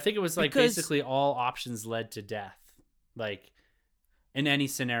 But I think it was like, basically all options led to death. Like, in any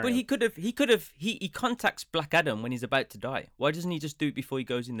scenario. But he contacts Black Adam when he's about to die. Why doesn't he just do it before he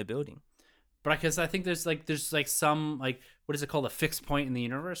goes in the building? But because I think there's some, like, what is it called? A fixed point in the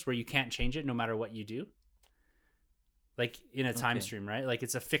universe where you can't change it no matter what you do. Like, in a time stream, right? Like,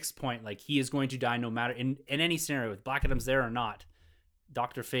 it's a fixed point. Like, he is going to die no matter, in any scenario, with Black Adam's there or not.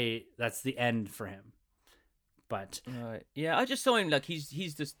 Dr. Fate, that's the end for him. But yeah, I just saw him, like, he's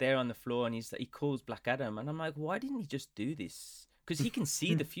just there on the floor, and he calls Black Adam, and I'm like, why didn't he just do this? Because he can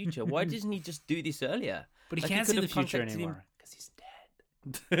see the future. Why doesn't he just do this earlier? But he can't see the future anymore because he's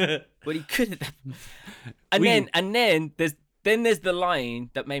dead. But he could have. And then there's the line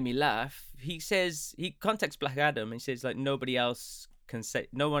that made me laugh. He says, he contacts Black Adam and says, like, no one else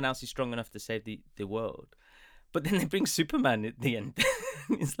is strong enough to save the world. But then they bring Superman at the end.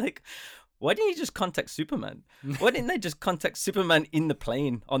 It's like, why didn't you just contact Superman? Why didn't they just contact Superman in the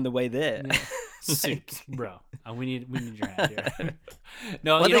plane on the way there? Yeah. Suits, bro. We need your hand here.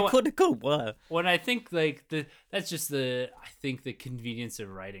 No, Well, you know they could have called. Wow. when I think like that's just I think the convenience of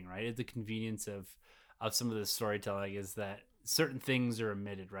writing, right? The convenience of some of the storytelling is that certain things are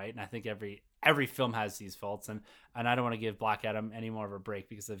omitted, right? And I think every film has these faults, and I don't want to give Black Adam any more of a break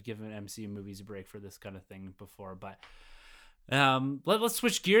because I've given MCU movies a break for this kind of thing before, but let's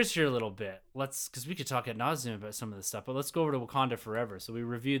switch gears here a little bit. Because we could talk ad nauseum about some of this stuff, but let's go over to Wakanda Forever. So we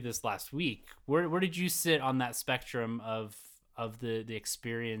reviewed this last week. Where did you sit on that spectrum of the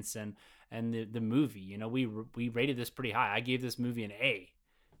experience and the movie? You know, we rated this pretty high. I gave this movie an A.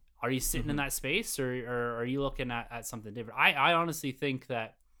 Are you sitting in that space, or are you looking at something different? I honestly think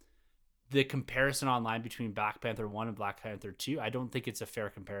that the comparison online between Black Panther 1 and Black Panther 2, I don't think it's a fair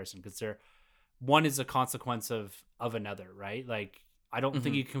comparison because one is a consequence of another, right? Like, I don't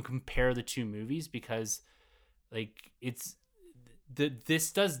think you can compare the two movies because, like,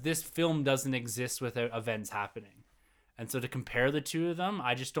 this film doesn't exist without events happening, and so to compare the two of them,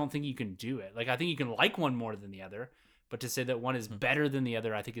 I just don't think you can do it. Like, I think you can like one more than the other, but to say that one is better than the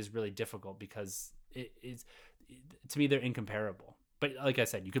other, I think is really difficult because to me they're incomparable. But like I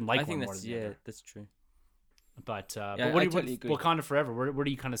said, you can like one more than the other. Yeah, that's true. But I what totally agree. Wakanda Forever? Where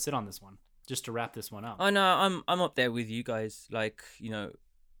do you kind of sit on this one? Just to wrap this one up. Oh no, I'm up there with you guys. Like, you know,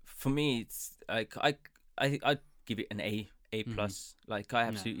 for me, it's like I give it an A plus. Like, I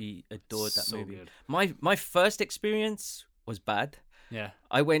absolutely adored that movie. Good. My first experience was bad. Yeah,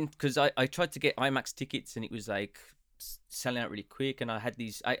 I went because I tried to get IMAX tickets and it was like selling out really quick, and I had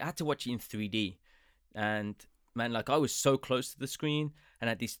to watch it in 3D, and man, like, I was so close to the screen and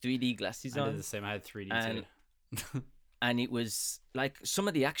I had these 3D glasses on. I did the same. I had 3D too. And it was like some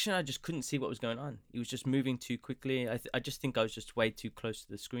of the action, I just couldn't see what was going on. It was just moving too quickly. I just think I was just way too close to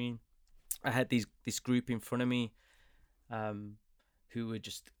the screen. I had this group in front of me who were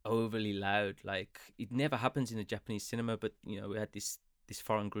just overly loud. Like, it never happens in the Japanese cinema, but, you know, we had this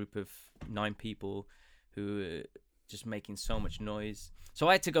foreign group of 9 people who were just making so much noise. So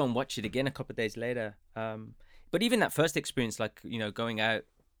I had to go and watch it again a couple of days later. But even that first experience, like, you know, going out,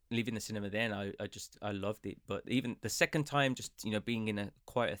 leaving the cinema then, I loved it. But even the second time, just, you know, being in a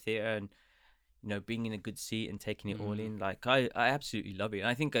quieter theater and, you know, being in a good seat and taking it all in, like, I absolutely love it. And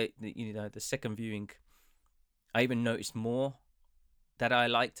I think you know, the second viewing, I even noticed more that I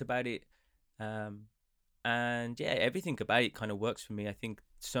liked about it. And yeah, everything about it kind of works for me. I think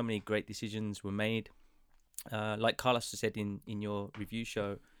so many great decisions were made. Like Carlos said in your review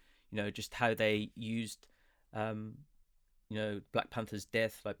show, you know, just how they used you know, Black Panther's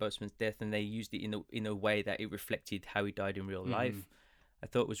death, like Boseman's death, and they used it in a way that it reflected how he died in real life. I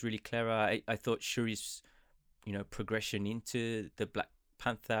thought it was really clever. I thought Shuri's, you know, progression into the Black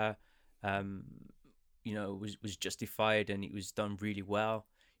Panther, you know, was justified, and it was done really well.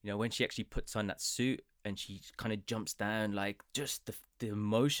 You know, when she actually puts on that suit and she kind of jumps down, like, just the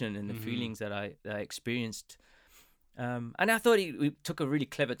emotion and the feelings that I experienced. And I thought it took a really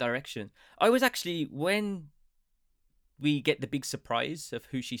clever direction. I was actually, when we get the big surprise of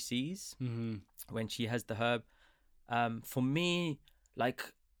who she sees when she has the herb, for me, like,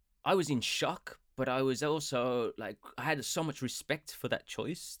 I was in shock, but I was also, like, I had so much respect for that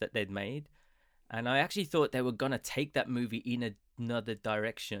choice that they'd made. And I actually thought they were going to take that movie in another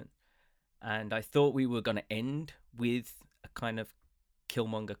direction. And I thought we were going to end with a kind of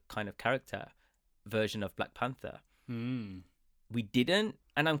Killmonger kind of character version of Black Panther. We didn't,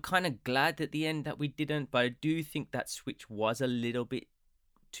 and I'm kind of glad at the end that we didn't, but I do think that switch was a little bit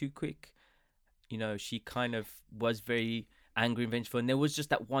too quick. You know, she kind of was very angry and vengeful, and there was just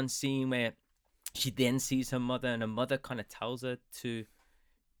that one scene where she then sees her mother, and her mother kind of tells her to,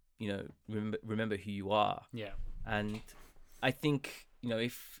 you know, remember who you are. Yeah. And I think, you know,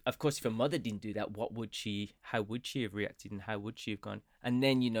 if her mother didn't do that, how would she have reacted, and how would she have gone? And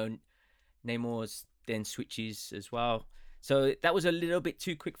then, you know, Namor's then switches as well. So that was a little bit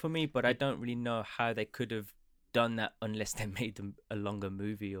too quick for me, but I don't really know how they could have done that unless they made them a longer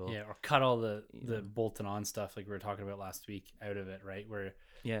movie, or cut all the bolting on stuff like we were talking about last week out of it, right? Where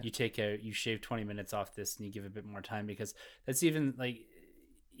you shave 20 minutes off this and you give a bit more time, because that's even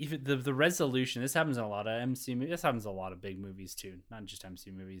the resolution. This happens in a lot of MCU movies. This happens in a lot of big movies too, not just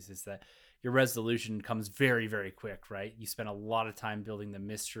MCU movies. Is that your resolution comes very, very quick, right? You spend a lot of time building the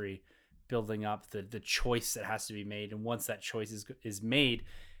mystery, building up the choice that has to be made, and once that choice is made,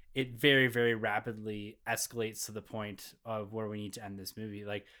 it very, very rapidly escalates to the point of where we need to end this movie.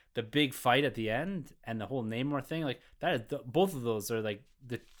 Like the big fight at the end and the whole Namor thing, like that is both of those are like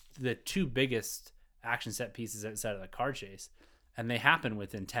the two biggest action set pieces outside of the car chase, and they happen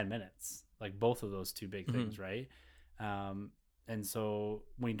within 10 minutes. like both of those two big things, right? And so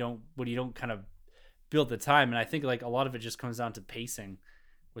when you don't kind of build the time, and I think like a lot of it just comes down to pacing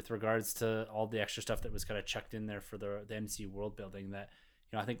with regards to all the extra stuff that was kind of chucked in there for the MCU world building. That,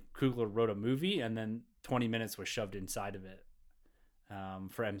 you know, I think Coogler wrote a movie and then 20 minutes was shoved inside of it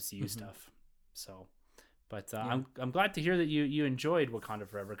for MCU stuff. So, but I'm glad to hear that you enjoyed Wakanda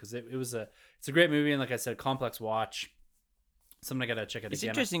Forever, because it's a great movie, and like I said, complex watch. Something I gotta check out. It's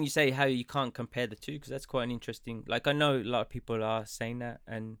again. interesting you say how you can't compare the two, because that's quite an interesting. Like, I know a lot of people are saying that,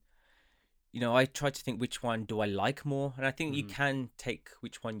 and you know, I try to think which one do I like more, and I think you can take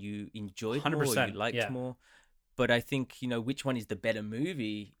which one you enjoyed more, or you liked more. But I think, you know, which one is the better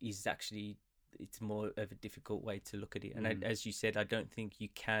movie is actually, it's more of a difficult way to look at it. And as you said, I don't think you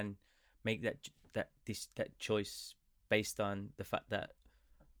can make that choice based on the fact that,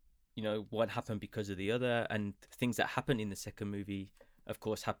 you know, what happened because of the other, and things that happened in the second movie, of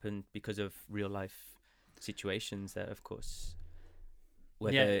course, happened because of real life situations that, of course,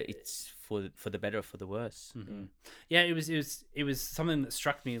 whether it's for the better or for the worse. Yeah, it was something that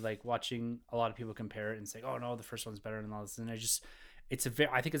struck me, like watching a lot of people compare it and say, oh no, the first one's better than all this, and I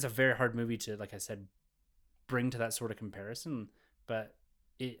think it's a very hard movie to, like I said, bring to that sort of comparison. But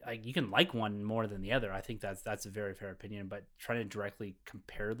you can like one more than the other. I think that's a very fair opinion. But trying to directly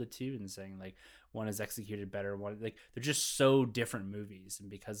compare the two and saying like one is executed better, one, like, they're just so different movies,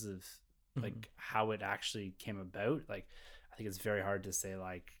 and because of like how it actually came about, like I think it's very hard to say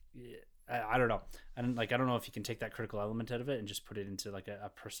like, I don't know. And like, I don't know if you can take that critical element out of it and just put it into like a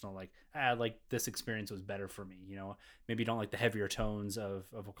personal, like this experience was better for me, you know. Maybe you don't like the heavier tones of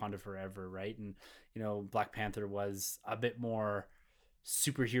Wakanda Forever, right? And, you know, Black Panther was a bit more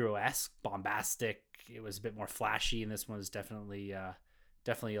superhero-esque, bombastic. It was a bit more flashy, and this one was definitely a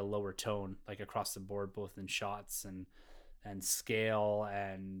lower tone, like across the board, both in shots and scale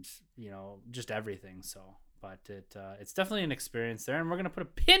and, you know, just everything. So, but it's definitely an experience there, and we're gonna put a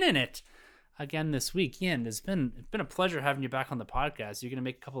pin in it again this week. Ian, it's been a pleasure having you back on the podcast. You're gonna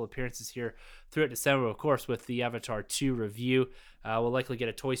make a couple appearances here throughout December, of course, with the Avatar 2 review. We'll likely get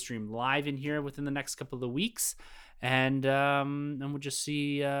a Toy Stream live in here within the next couple of weeks, and we'll just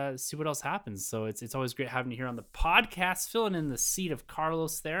see what else happens. So it's always great having you here on the podcast, filling in the seat of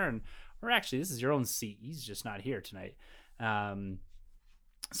Carlos there, or actually this is your own seat. He's just not here tonight.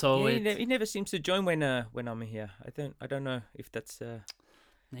 So yeah, he never seems to join when I'm here. I don't know if that's.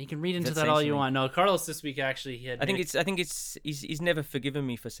 You can read into that all you want. No, Carlos this week actually I think he's never forgiven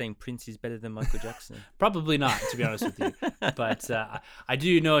me for saying Prince is better than Michael Jackson. Probably not, to be honest with you. But I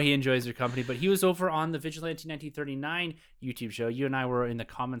do know he enjoys your company. But he was over on the Vigilante 1939 YouTube show. You and I were in the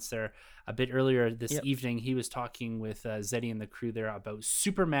comments there a bit earlier this evening. He was talking with Zeddy and the crew there about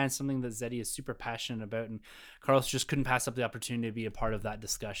Superman, something that Zeddy is super passionate about, and Carlos just couldn't pass up the opportunity to be a part of that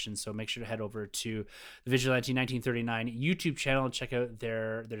discussion. So make sure to head over to the Vigilante 1939 YouTube channel and check out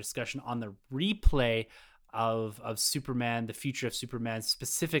their discussion on the replay of Superman, the future of Superman,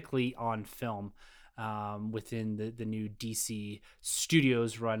 specifically on film, within the new DC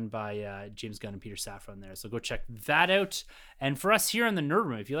studios run by James Gunn and Peter Safran there. So go check that out. And for us here in the Nerd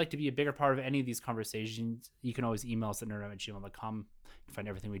Room, if you'd like to be a bigger part of any of these conversations, you can always email us at nerdroom@gmail.com. You can find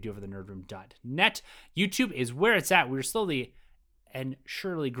everything we do over the nerdroom.net. YouTube is where it's at. We're slowly and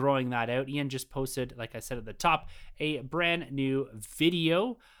surely growing that out. Ian just posted, like I said at the top, a brand new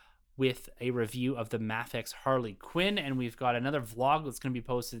video with a review of the Mafex Harley Quinn, and we've got another vlog that's going to be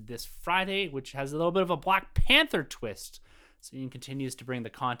posted this Friday, which has a little bit of a Black Panther twist. So Ian continues to bring the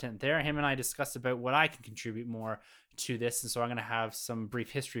content there. Him and I discussed about what I can contribute more to this, and so I'm going to have some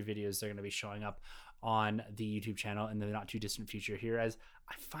brief history videos that are going to be showing up on the YouTube channel in the not too distant future here, as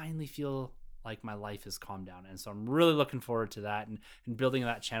I finally feel like my life has calmed down. And so I'm really looking forward to that, and building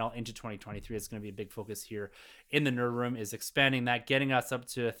that channel into 2023 is going to be a big focus here in the Nerd Room, is expanding that, getting us up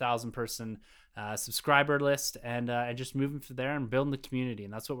to 1,000 person subscriber list, and just moving from there and building the community.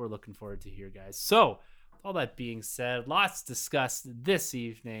 And that's what we're looking forward to here, guys. So all that being said, lots discussed this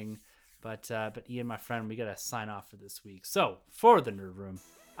evening, but Ian, my friend, we got to sign off for this week. So for the Nerd Room,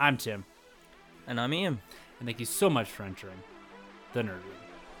 I'm Tim. And I'm Ian. And thank you so much for entering the Nerd Room.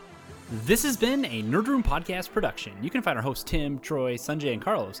 This has been a Nerd Room podcast production. You can find our hosts Tim, Troy, Sanjay, and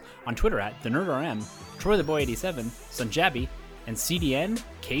Carlos on Twitter at TheNerdRM, TroyTheBoy87, Sunjabi, and CDN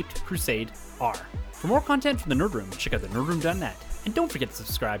Caped Crusade R. For more content from the Nerd Room, check out thenerdroom.net. And don't forget to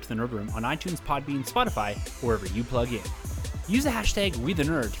subscribe to the Nerd Room on iTunes, Podbean, Spotify, or wherever you plug in. Use the hashtag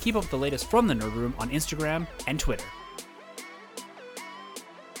WeTheNerd to keep up with the latest from the Nerd Room on Instagram and Twitter.